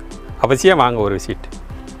ஆசைப்பட்றோம். உங்களுக்கு அவசியம் வாங்க ஒரு விசிட்.